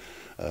violent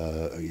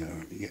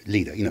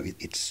leader.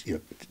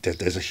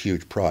 There's a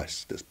huge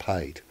price that's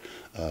paid,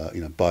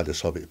 by the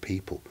Soviet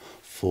people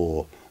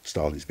for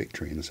Stalin's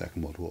victory in the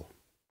Second World War.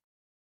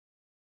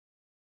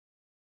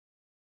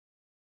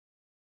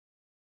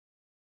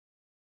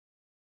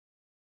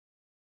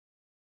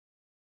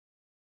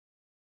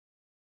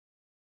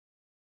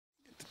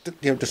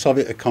 the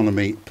Soviet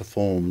economy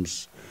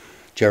performs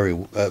very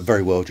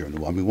well during the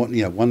war. I mean,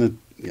 one of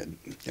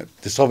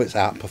the Soviets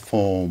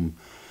outperform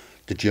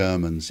the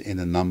Germans in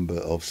a number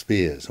of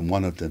spheres, and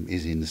one of them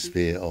is in the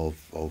sphere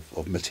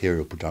of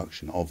material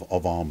production,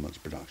 of armaments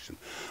production.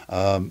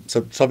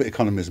 So the Soviet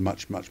economy is a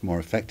much more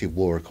effective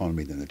war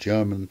economy than the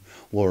German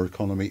war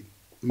economy,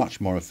 much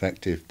more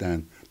effective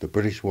than the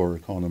British war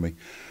economy,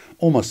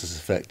 almost as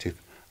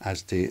effective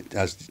as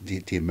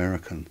the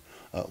American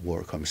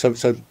war economy. So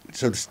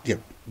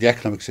the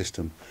economic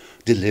system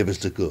delivers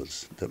the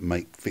goods that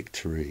make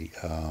victory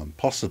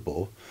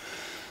possible.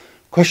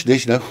 Question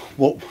is,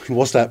 what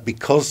was that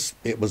because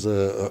it was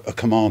a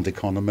command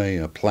economy,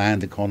 a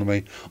planned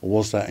economy, or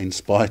was that in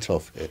spite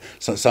of it?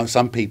 So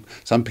some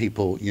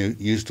people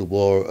use the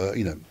war,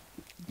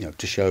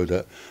 to show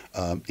that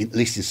at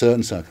least in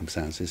certain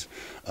circumstances,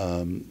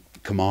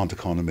 command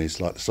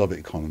economies like the Soviet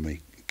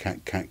economy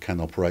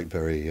can operate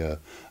very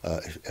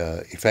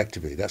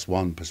effectively. That's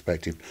one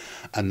perspective.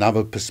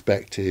 Another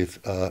perspective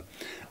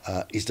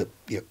is that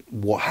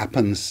what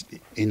happens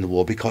in the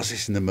war, because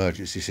it's an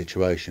emergency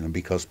situation and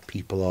because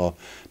people are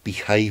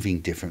behaving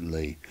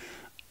differently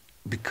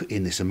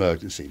in this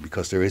emergency,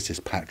 because there is this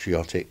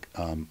patriotic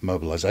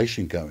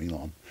mobilisation going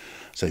on.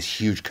 So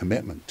it's huge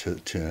commitment to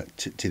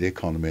the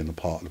economy on the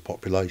part of the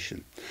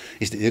population.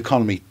 Is that the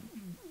economy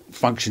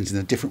functions in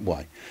a different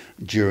way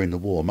during the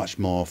war, much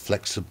more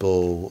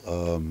flexible,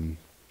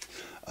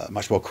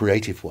 much more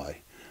creative way.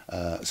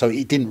 So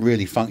it didn't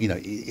really function.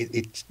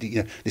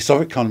 The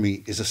Soviet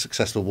economy is a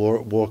successful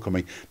war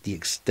economy. The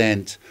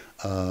extent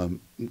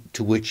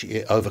to which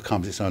it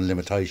overcomes its own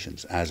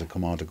limitations as a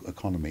command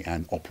economy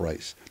and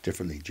operates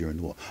differently during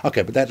the war.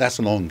 Okay, but that's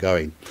an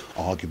ongoing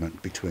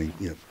argument between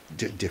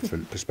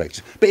different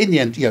perspectives. But in the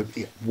end,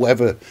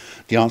 whatever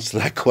the answer to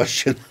that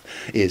question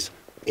is,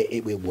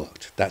 it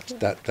worked. That's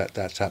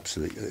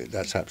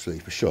absolutely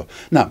for sure.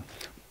 Now,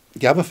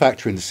 the other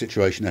factor in the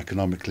situation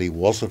economically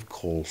was, of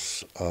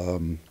course,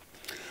 the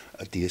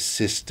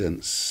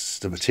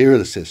material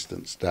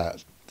assistance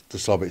that the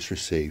Soviets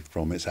received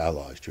from its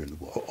allies during the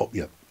war.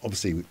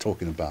 Obviously, we're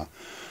talking about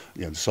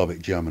the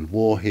Soviet-German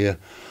war here,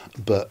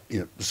 but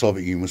the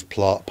Soviet Union was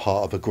part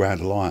of a grand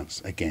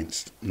alliance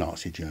against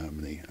Nazi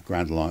Germany, a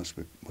grand alliance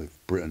with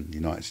Britain, the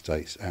United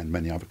States, and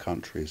many other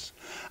countries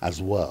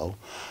as well.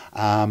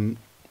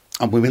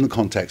 And within the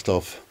context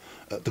of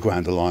the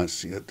Grand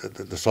Alliance,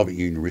 the Soviet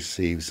Union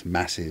receives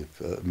massive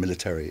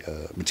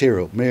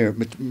material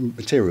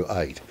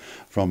aid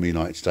from the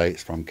United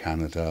States, from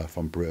Canada,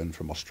 from Britain,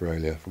 from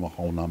Australia, from a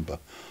whole number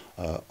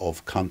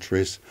of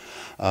countries,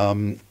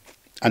 and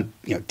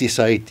this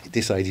aid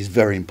is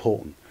very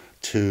important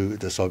to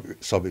the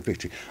Soviet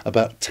victory.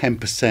 About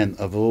 10%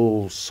 of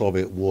all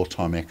Soviet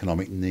wartime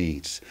economic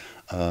needs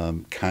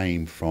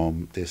came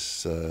from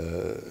this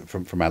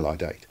from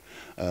Allied aid,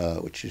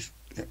 which is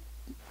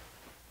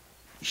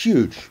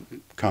huge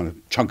kind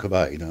of chunk of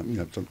aid.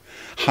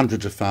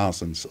 Hundreds of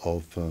thousands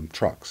of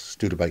trucks,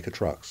 Studebaker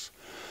trucks,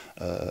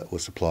 were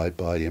supplied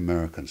by the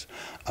Americans.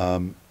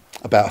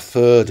 About a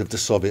third of the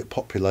Soviet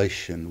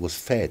population was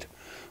fed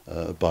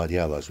by the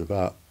Allies.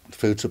 Without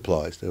food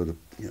supplies, there would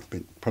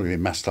have probably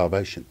been mass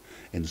starvation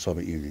in the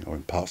Soviet Union or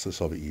in parts of the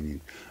Soviet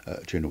Union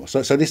during the war.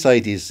 So this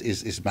aid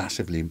is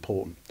massively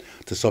important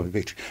to Soviet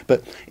victory.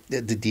 But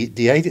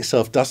the aid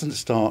itself doesn't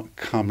start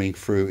coming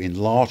through in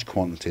large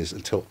quantities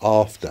until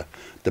after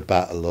the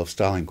Battle of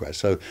Stalingrad.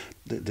 So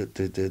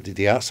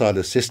the outside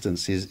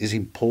assistance is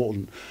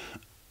important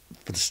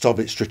for the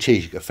Soviet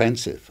strategic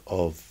offensive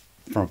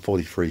from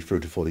 43 through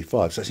to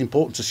 45. So it's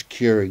important to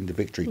securing the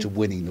victory, to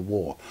winning the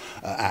war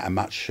at a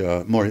much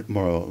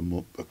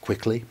more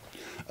quickly,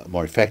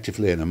 more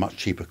effectively, and a much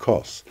cheaper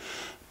cost.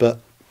 But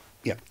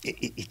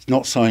it's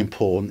not so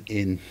important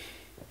in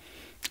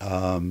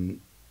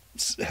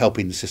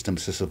helping the system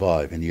to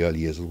survive in the early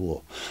years of the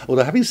war.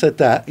 Although, having said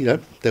that,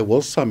 there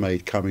was some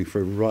aid coming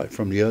through right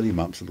from the early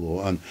months of the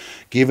war, and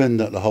given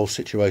that the whole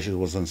situation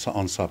was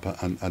on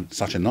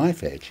such a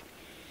knife edge,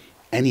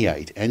 any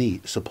aid,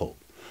 any support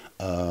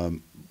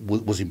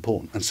was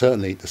important, and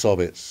certainly the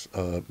Soviets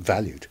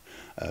valued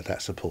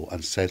that support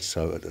and said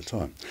so at the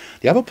time.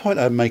 The other point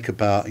I'd make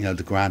about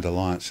the Grand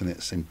Alliance and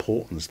its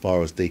importance as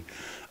far as the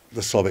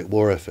Soviet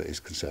war effort is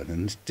concerned,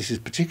 and this is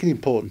particularly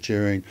important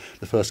during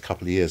the first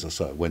couple of years or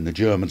so when the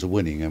Germans are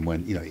winning and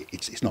when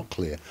it's not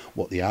clear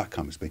what the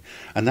outcome has been,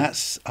 and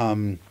that's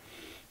the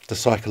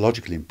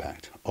psychological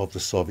impact of the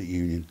Soviet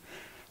Union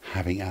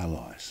having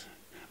allies.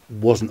 It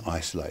wasn't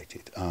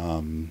isolated.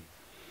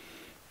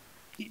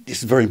 This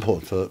is very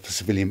important for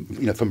civilian,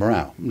 for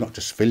morale, not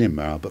just civilian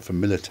morale, but for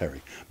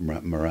military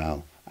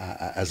morale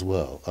as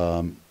well.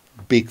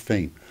 Big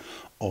theme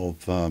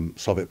of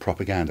Soviet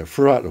propaganda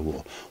throughout the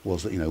war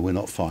was that we're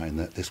not fighting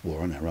this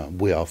war on our own.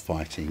 We are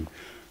fighting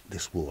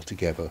this war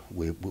together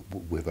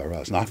with our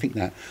allies. And I think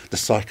that the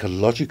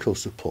psychological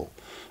support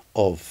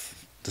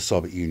of the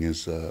Soviet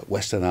Union's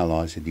Western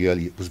allies in the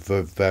early years was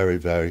very, very,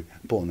 very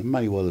important. It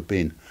may well have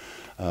been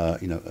a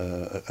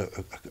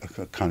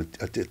kind of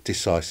a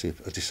decisive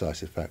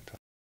factor.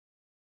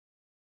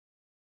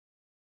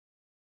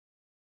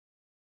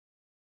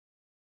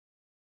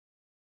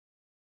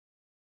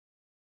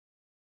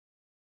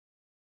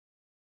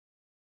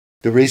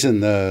 The reason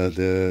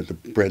the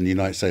Britain, the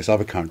United States,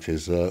 other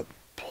countries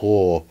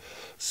pour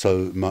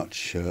so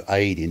much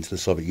aid into the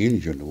Soviet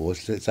Union during the war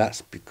is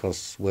that's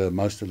because where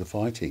most of the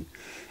fighting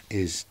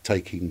is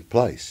taking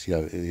place.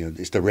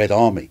 It's the Red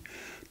Army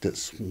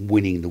that's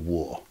winning the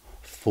war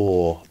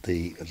for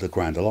the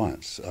Grand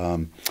Alliance.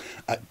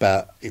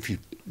 But if you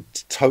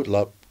total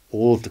up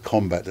all of the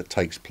combat that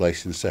takes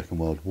place in the Second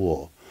World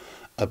War,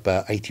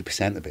 about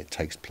 80% of it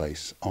takes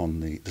place on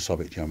the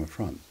Soviet-German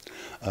front.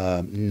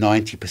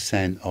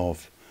 90%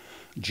 of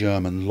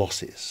German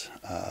losses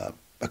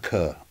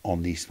occur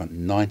on the East Front.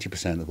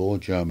 90% of all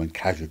German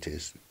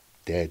casualties,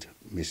 dead,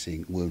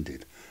 missing,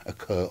 wounded,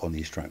 occur on the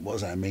East Front. What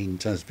does that mean in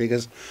terms of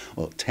figures?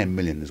 Well, 10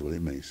 million is what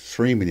it means.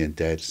 3 million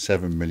dead,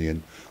 7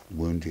 million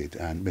wounded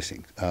and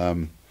missing.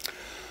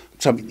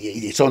 So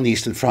it's on the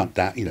Eastern Front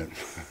that,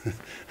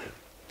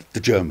 the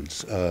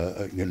Germans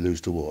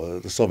lose the war.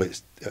 The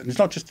Soviets, it's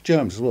not just the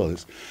Germans as well.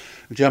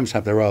 The Germans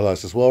have their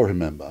allies as well,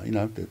 remember.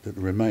 The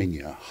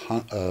Romania,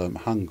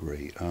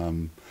 Hungary,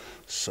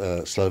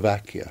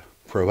 Slovakia,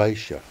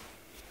 Croatia,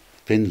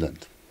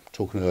 Finland.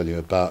 Talking earlier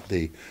about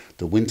the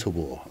Winter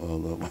War.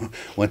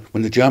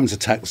 When the Germans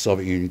attacked the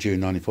Soviet Union in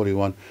June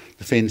 1941,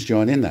 the Finns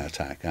join in that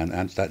attack, and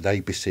that they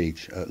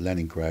besiege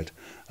Leningrad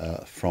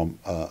from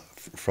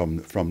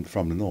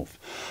the north.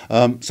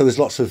 So there's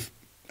lots of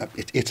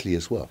Italy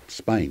as well,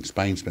 Spain's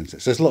been. So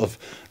there's a lot of,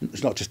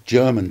 it's not just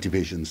German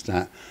divisions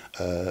that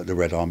the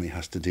Red Army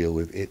has to deal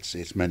with,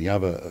 it's many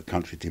other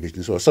country divisions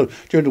as well. So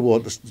during the war,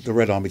 the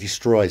Red Army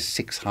destroys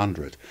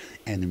 600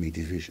 enemy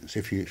divisions,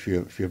 if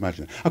you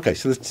imagine. Okay,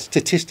 so the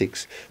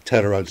statistics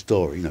tell their own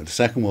story. The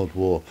Second World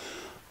War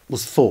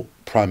was fought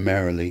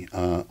primarily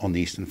on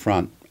the Eastern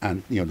Front,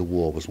 and the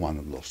war was won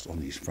and lost on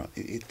the Eastern Front.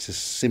 It's as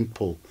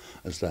simple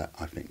as that,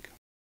 I think.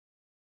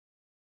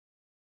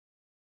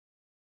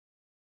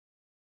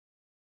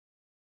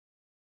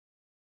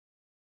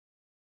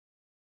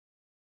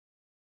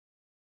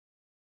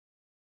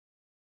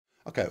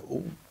 Okay,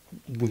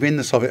 within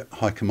the Soviet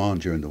High Command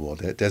during the war,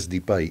 there's a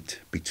debate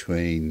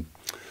between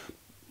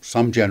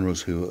some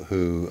generals who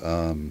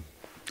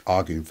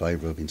argue in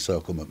favour of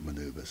encirclement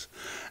manoeuvres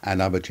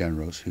and other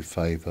generals who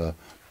favour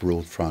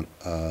broad front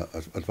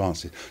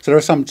advances. So there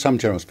are some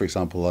generals, for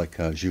example, like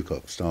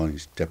Zhukov,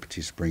 Stalin's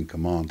deputy supreme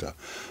commander,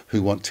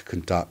 who want to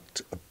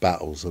conduct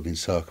battles of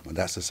encirclement.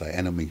 That's to say,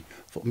 enemy.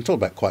 I'm talking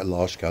about quite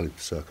large-scale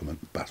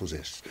encirclement battles,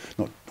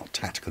 not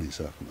tactical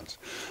encirclements,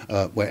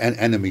 where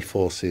enemy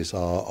forces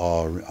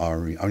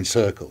are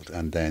encircled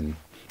and then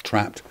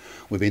trapped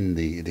within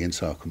the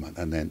encirclement,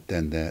 and then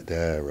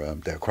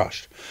they're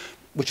crushed.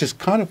 Which is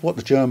kind of what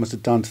the Germans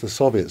had done to the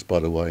Soviets, by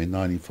the way, in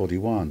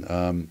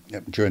 1941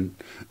 during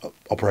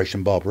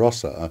Operation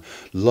Barbarossa.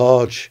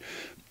 Large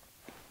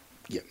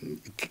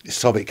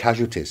Soviet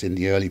casualties in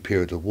the early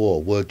period of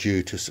war were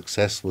due to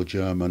successful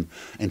German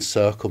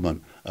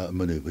encirclement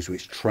manoeuvres,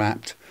 which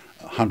trapped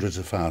hundreds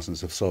of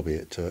thousands of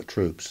Soviet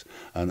troops,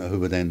 and who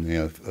were then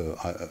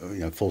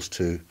forced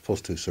to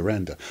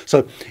surrender.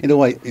 So in a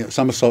way,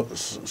 some of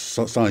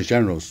Stalin's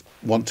generals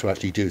want to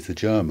actually do to the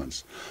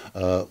Germans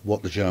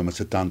what the Germans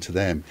had done to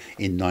them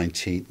in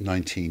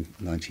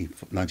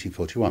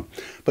 1941.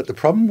 But the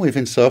problem with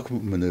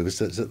encirclement manoeuvres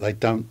is that they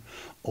don't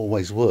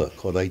always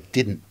work, or they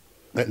didn't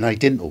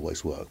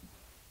always work,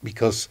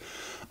 because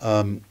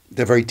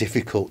they're very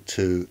difficult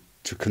to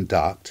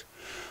conduct.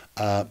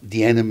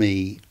 The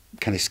enemy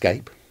can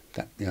escape.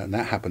 That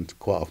happened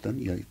quite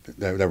often.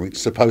 They were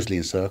supposedly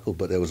encircled,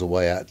 but there was a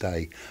way out.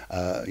 They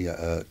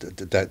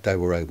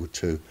were able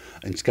to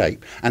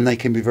escape, and they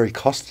can be very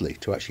costly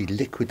to actually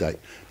liquidate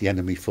the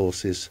enemy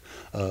forces.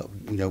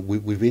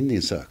 Within the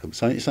encirclement.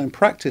 So in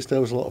practice,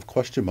 there was a lot of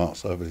question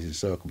marks over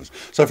these encirclements.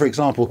 So, for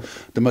example,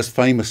 the most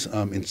famous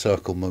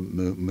encirclement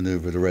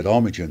manoeuvre of the Red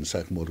Army during the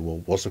Second World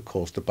War was, of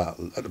course, the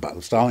Battle of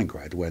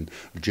Stalingrad, when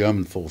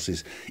German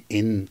forces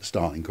in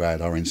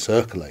Stalingrad are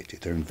encirculated.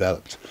 They're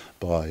enveloped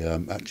by a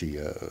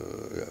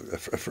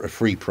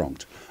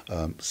three-pronged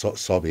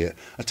Soviet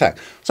attack.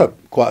 So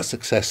quite a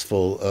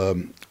successful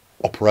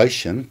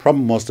operation.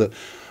 Problem was that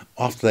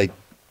after they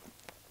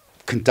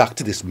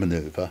conducted this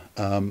manoeuvre,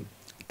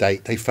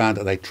 they found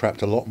that they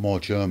trapped a lot more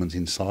Germans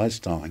inside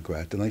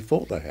Stalingrad than they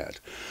thought they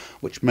had,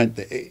 which meant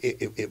that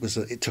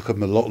it took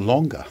them a lot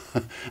longer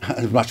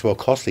and much more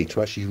costly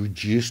to actually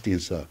reduce the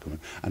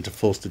encirclement and to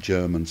force the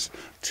Germans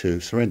to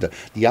surrender.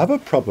 The other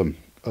problem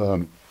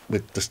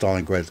with the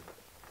Stalingrad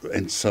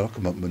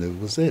encirclement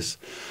manoeuvre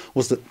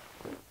was that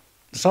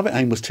the Soviet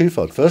aim was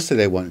twofold. Firstly,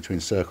 they wanted to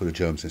encircle the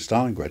Germans in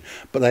Stalingrad,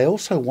 but they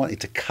also wanted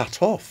to cut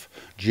off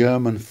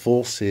German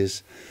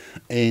forces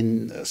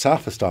in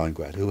south of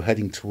Stalingrad who were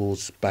heading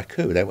towards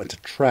Baku. They wanted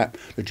to trap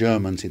the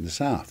Germans in the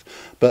south.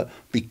 But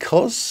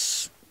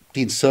because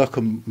the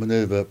encirclement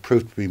manoeuvre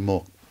proved to be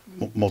more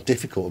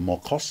difficult and more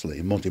costly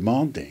and more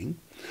demanding,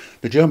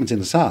 the Germans in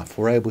the south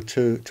were able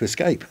to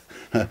escape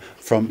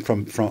from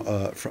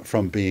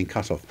being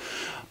cut off.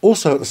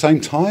 Also, at the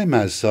same time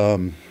as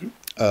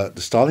the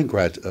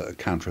Stalingrad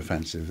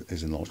counteroffensive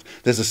is launched.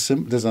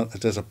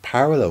 There's a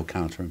parallel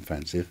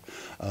counteroffensive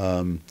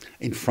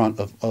in front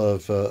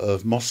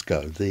of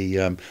Moscow. The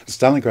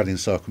Stalingrad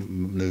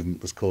encirclement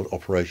movement was called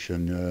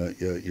Operation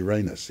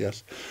Uranus.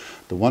 Yes,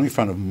 the one in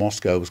front of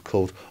Moscow was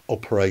called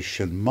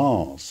Operation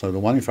Mars. So the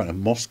one in front of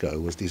Moscow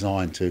was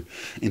designed to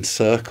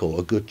encircle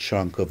a good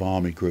chunk of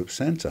Army Group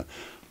Centre.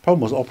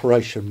 Problem was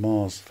Operation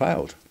Mars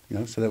failed.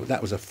 So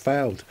that was a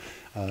failed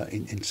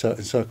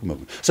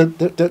encirclement. So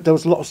there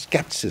was a lot of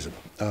scepticism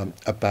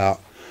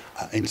about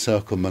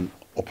encirclement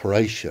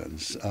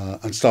operations,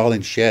 and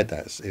Stalin shared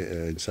that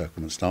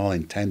encirclement.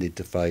 Stalin tended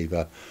to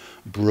favour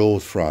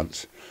broad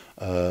front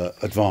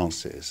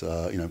advances,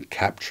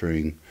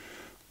 capturing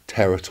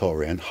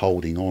territory and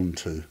holding on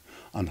to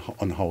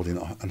holding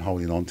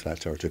on to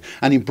that territory.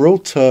 And in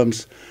broad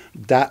terms,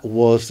 that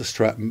was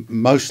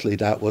mostly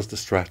that was the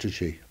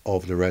strategy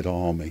of the Red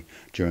Army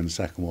during the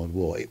Second World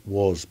War. It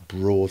was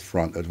broad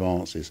front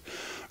advances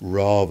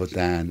rather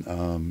than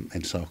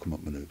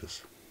encirclement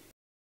manoeuvres.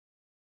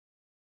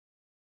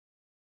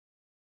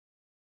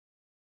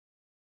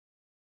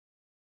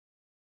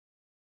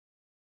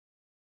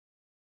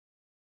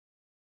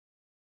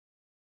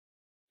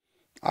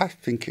 I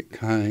think it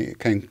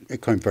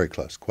came very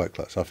close, quite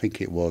close. I think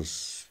it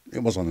was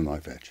on a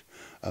knife edge.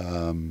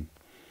 The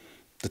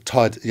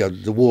tide,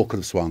 the war could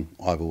have swung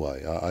either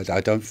way. I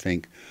don't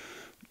think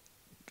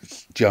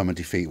German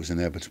defeat was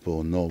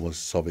inevitable, nor was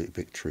Soviet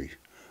victory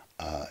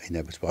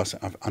inevitable.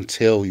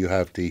 Until you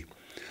have the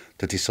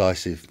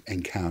decisive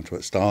encounter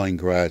at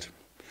Stalingrad,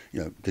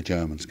 the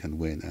Germans can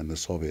win and the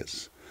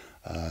Soviets,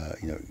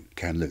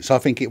 can lose. So I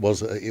think it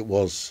was a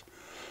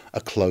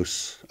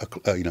close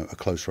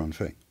run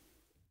thing.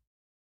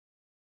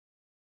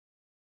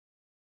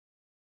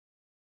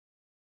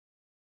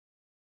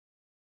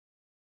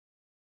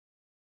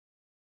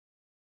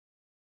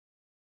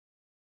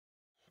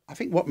 I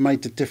think what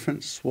made the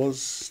difference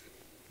was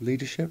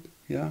leadership.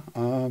 Yeah,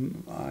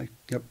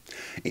 yep.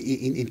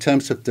 In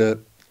terms of the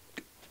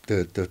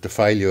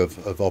failure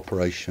of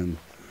Operation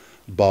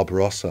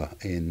Barbarossa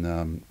at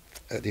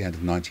the end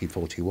of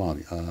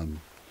 1941,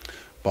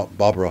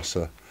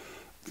 Barbarossa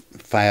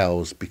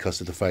fails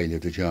because of the failure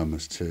of the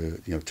Germans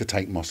to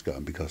take Moscow,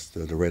 and because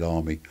the Red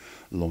Army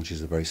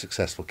launches a very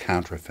successful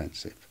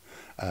counteroffensive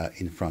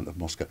in front of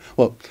Moscow.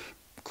 Well,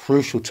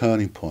 crucial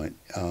turning point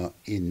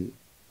in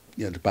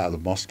the Battle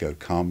of Moscow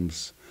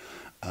comes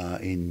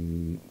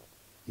in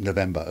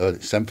November,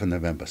 7th and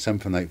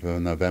 8th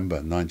of November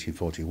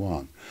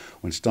 1941,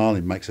 when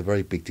Stalin makes a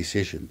very big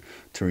decision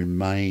to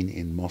remain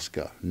in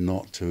Moscow,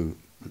 not to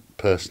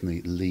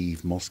personally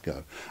leave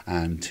Moscow,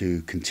 and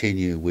to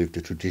continue with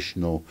the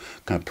traditional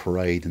kind of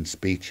parade and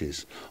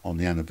speeches on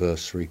the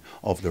anniversary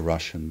of the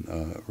Russian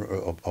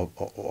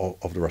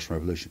of the Russian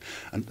Revolution.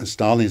 And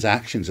Stalin's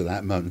actions at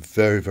that moment,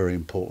 very, very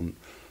important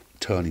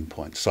turning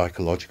point,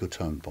 psychological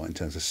turning point in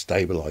terms of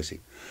stabilizing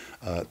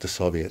the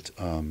Soviet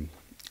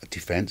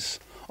defense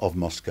of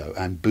Moscow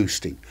and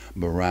boosting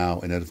morale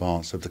in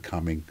advance of the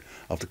coming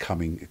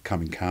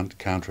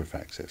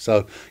counteroffensive.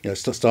 So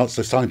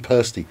Stalin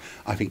personally,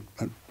 I think,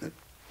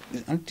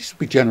 and this would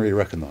be generally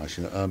recognised,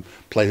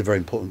 played a very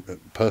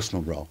important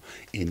personal role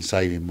in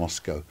saving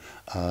Moscow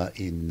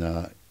in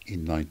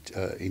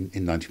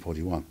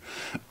 1941.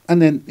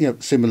 And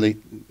then, similarly,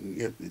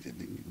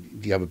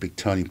 the other big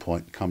turning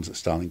point comes at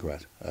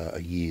Stalingrad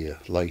a year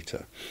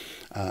later,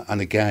 and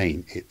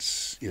again,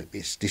 it's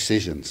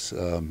decisions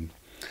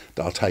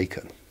that are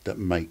taken that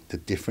make the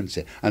difference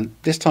here. And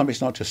this time, it's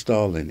not just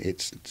Stalin;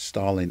 it's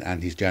Stalin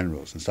and his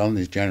generals, and Stalin and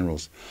his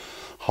generals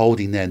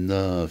holding their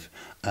nerve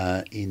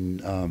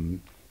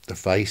in the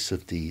face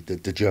of the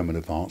German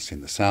advance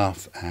in the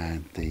south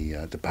and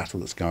the battle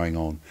that's going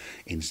on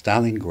in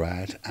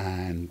Stalingrad,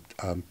 and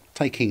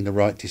taking the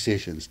right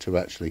decisions to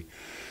actually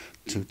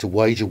to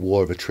wage a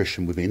war of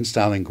attrition within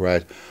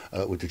Stalingrad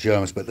with the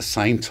Germans, but at the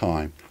same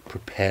time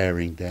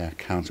preparing their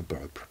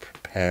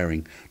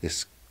preparing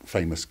this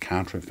famous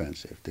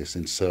counteroffensive, this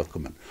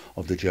encirclement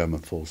of the German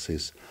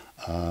forces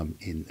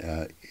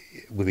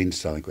within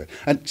Stalingrad.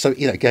 And so,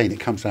 again, it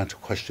comes down to a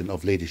question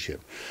of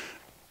leadership.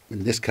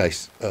 In this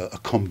case, a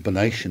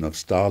combination of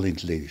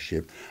Stalin's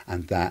leadership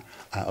and that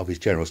of his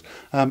generals.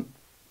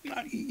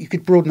 You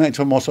could broaden that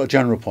to a more sort of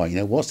general point.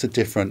 What's the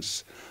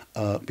difference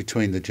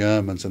between the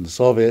Germans and the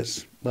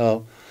Soviets?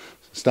 Well,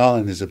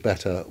 Stalin is a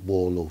better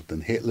warlord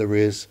than Hitler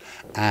is,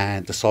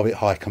 and the Soviet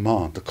High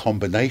Command, the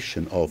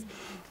combination of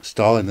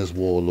Stalin as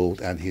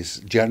warlord and his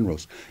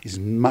generals, is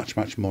much,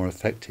 much more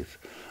effective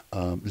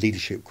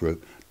leadership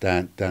group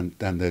than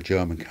their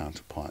German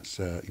counterparts,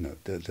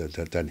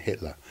 than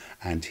Hitler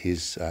and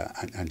his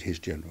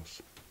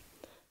generals.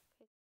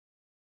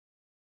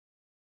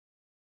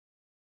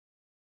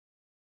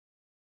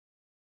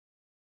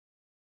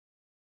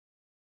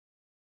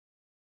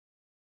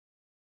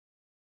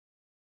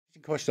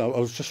 Question. I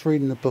was just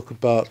reading a book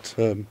about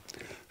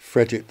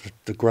Frederick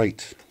the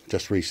Great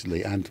just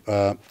recently, and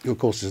who, of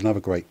course, is another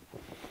great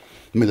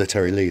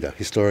military leader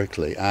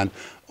historically. And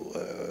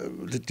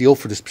the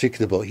author of this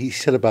particular book, he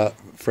said about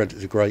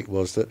Frederick the Great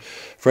was that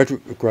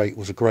Frederick the Great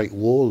was a great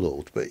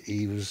warlord, but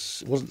he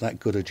wasn't that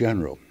good a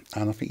general.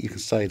 And I think you can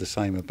say the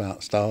same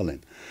about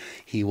Stalin.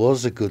 He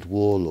was a good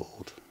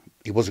warlord.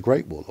 He was a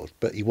great warlord,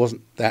 but he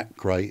wasn't that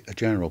great a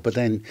general. But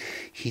then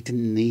he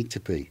didn't need to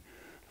be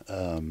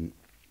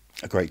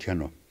a great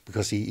general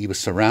because he was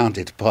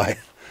surrounded by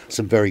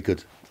some very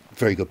good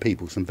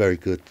people, some very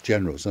good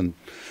generals. And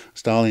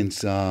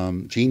Stalin's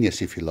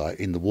genius, if you like,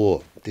 in the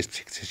war, this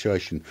particular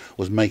situation,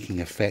 was making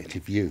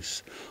effective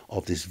use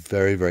of this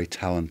very, very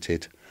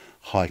talented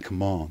high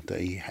command that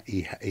he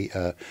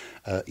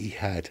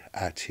had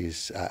at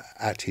his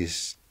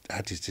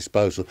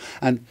disposal.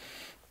 And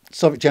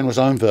Soviet general's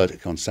own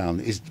verdict on Stalin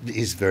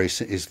is very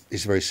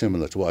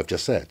similar to what I've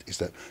just said. Is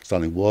that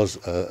Stalin was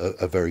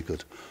a very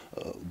good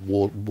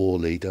war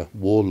leader,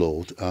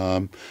 warlord,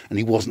 and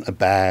he wasn't a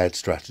bad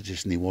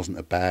strategist and he wasn't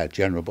a bad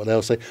general. But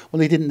they'll say, well,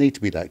 he didn't need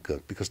to be that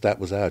good because that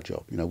was our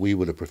job. You know, we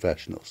were the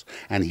professionals,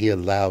 and he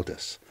allowed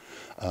us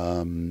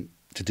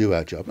to do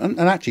our job. And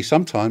actually,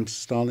 sometimes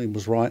Stalin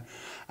was right,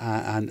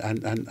 and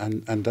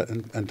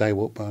they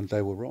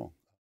were wrong.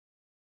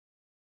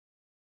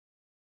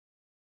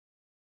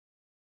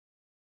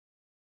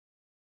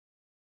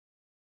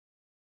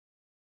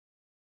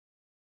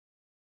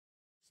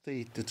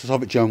 The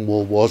Soviet-German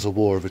War was a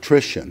war of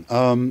attrition,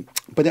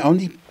 but it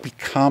only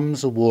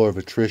becomes a war of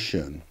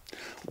attrition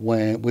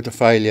with the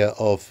failure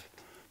of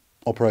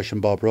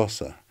Operation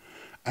Barbarossa,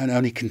 and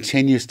only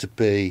continues to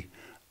be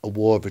a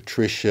war of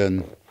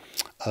attrition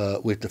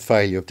with the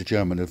failure of the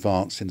German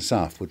advance in the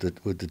south,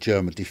 with the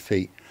German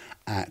defeat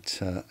at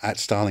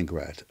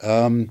Stalingrad.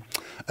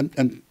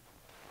 And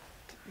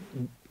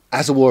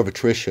as a war of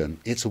attrition,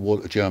 it's a war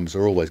that the Germans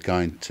are always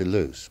going to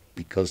lose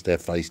because they're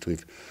faced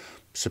with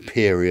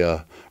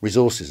superior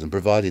resources, and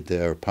provided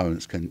their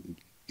opponents can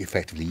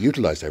effectively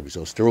utilise their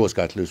resources, they're always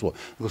going to lose war.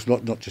 Because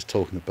not just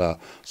talking about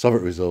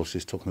Soviet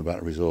resources, talking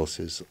about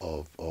resources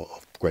of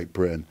Great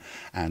Britain,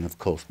 and of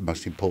course,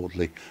 most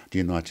importantly, the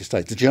United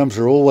States. The Germans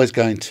are always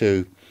going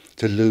to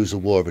lose a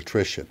war of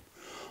attrition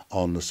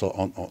on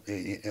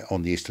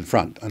the Eastern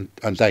Front,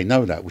 and they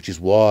know that, which is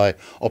why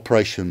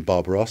Operation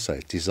Barbarossa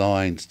is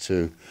designed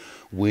to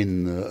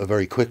win a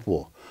very quick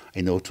war,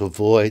 in order to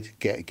avoid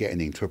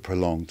getting into a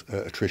prolonged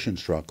attrition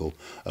struggle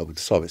with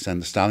the Soviets. And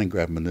the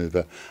Stalingrad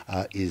manoeuvre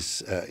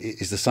is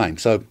the same.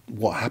 So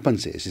what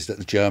happens is that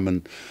the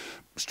German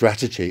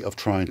strategy of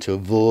trying to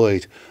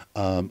avoid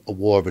a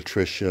war of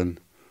attrition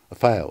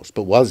fails.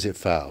 But why does it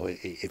fail?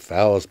 It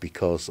fails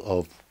because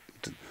of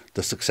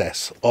the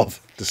success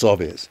of the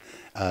Soviets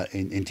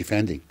in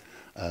defending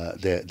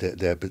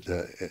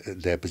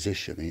their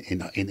position,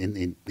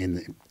 in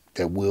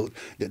their will,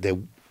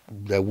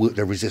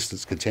 their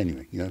resistance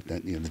continuing.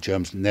 The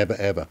Germans never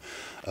ever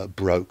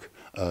broke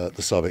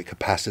the Soviet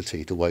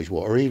capacity to wage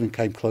war, or even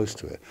came close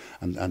to it,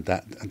 and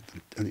that's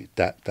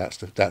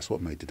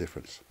what made the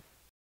difference.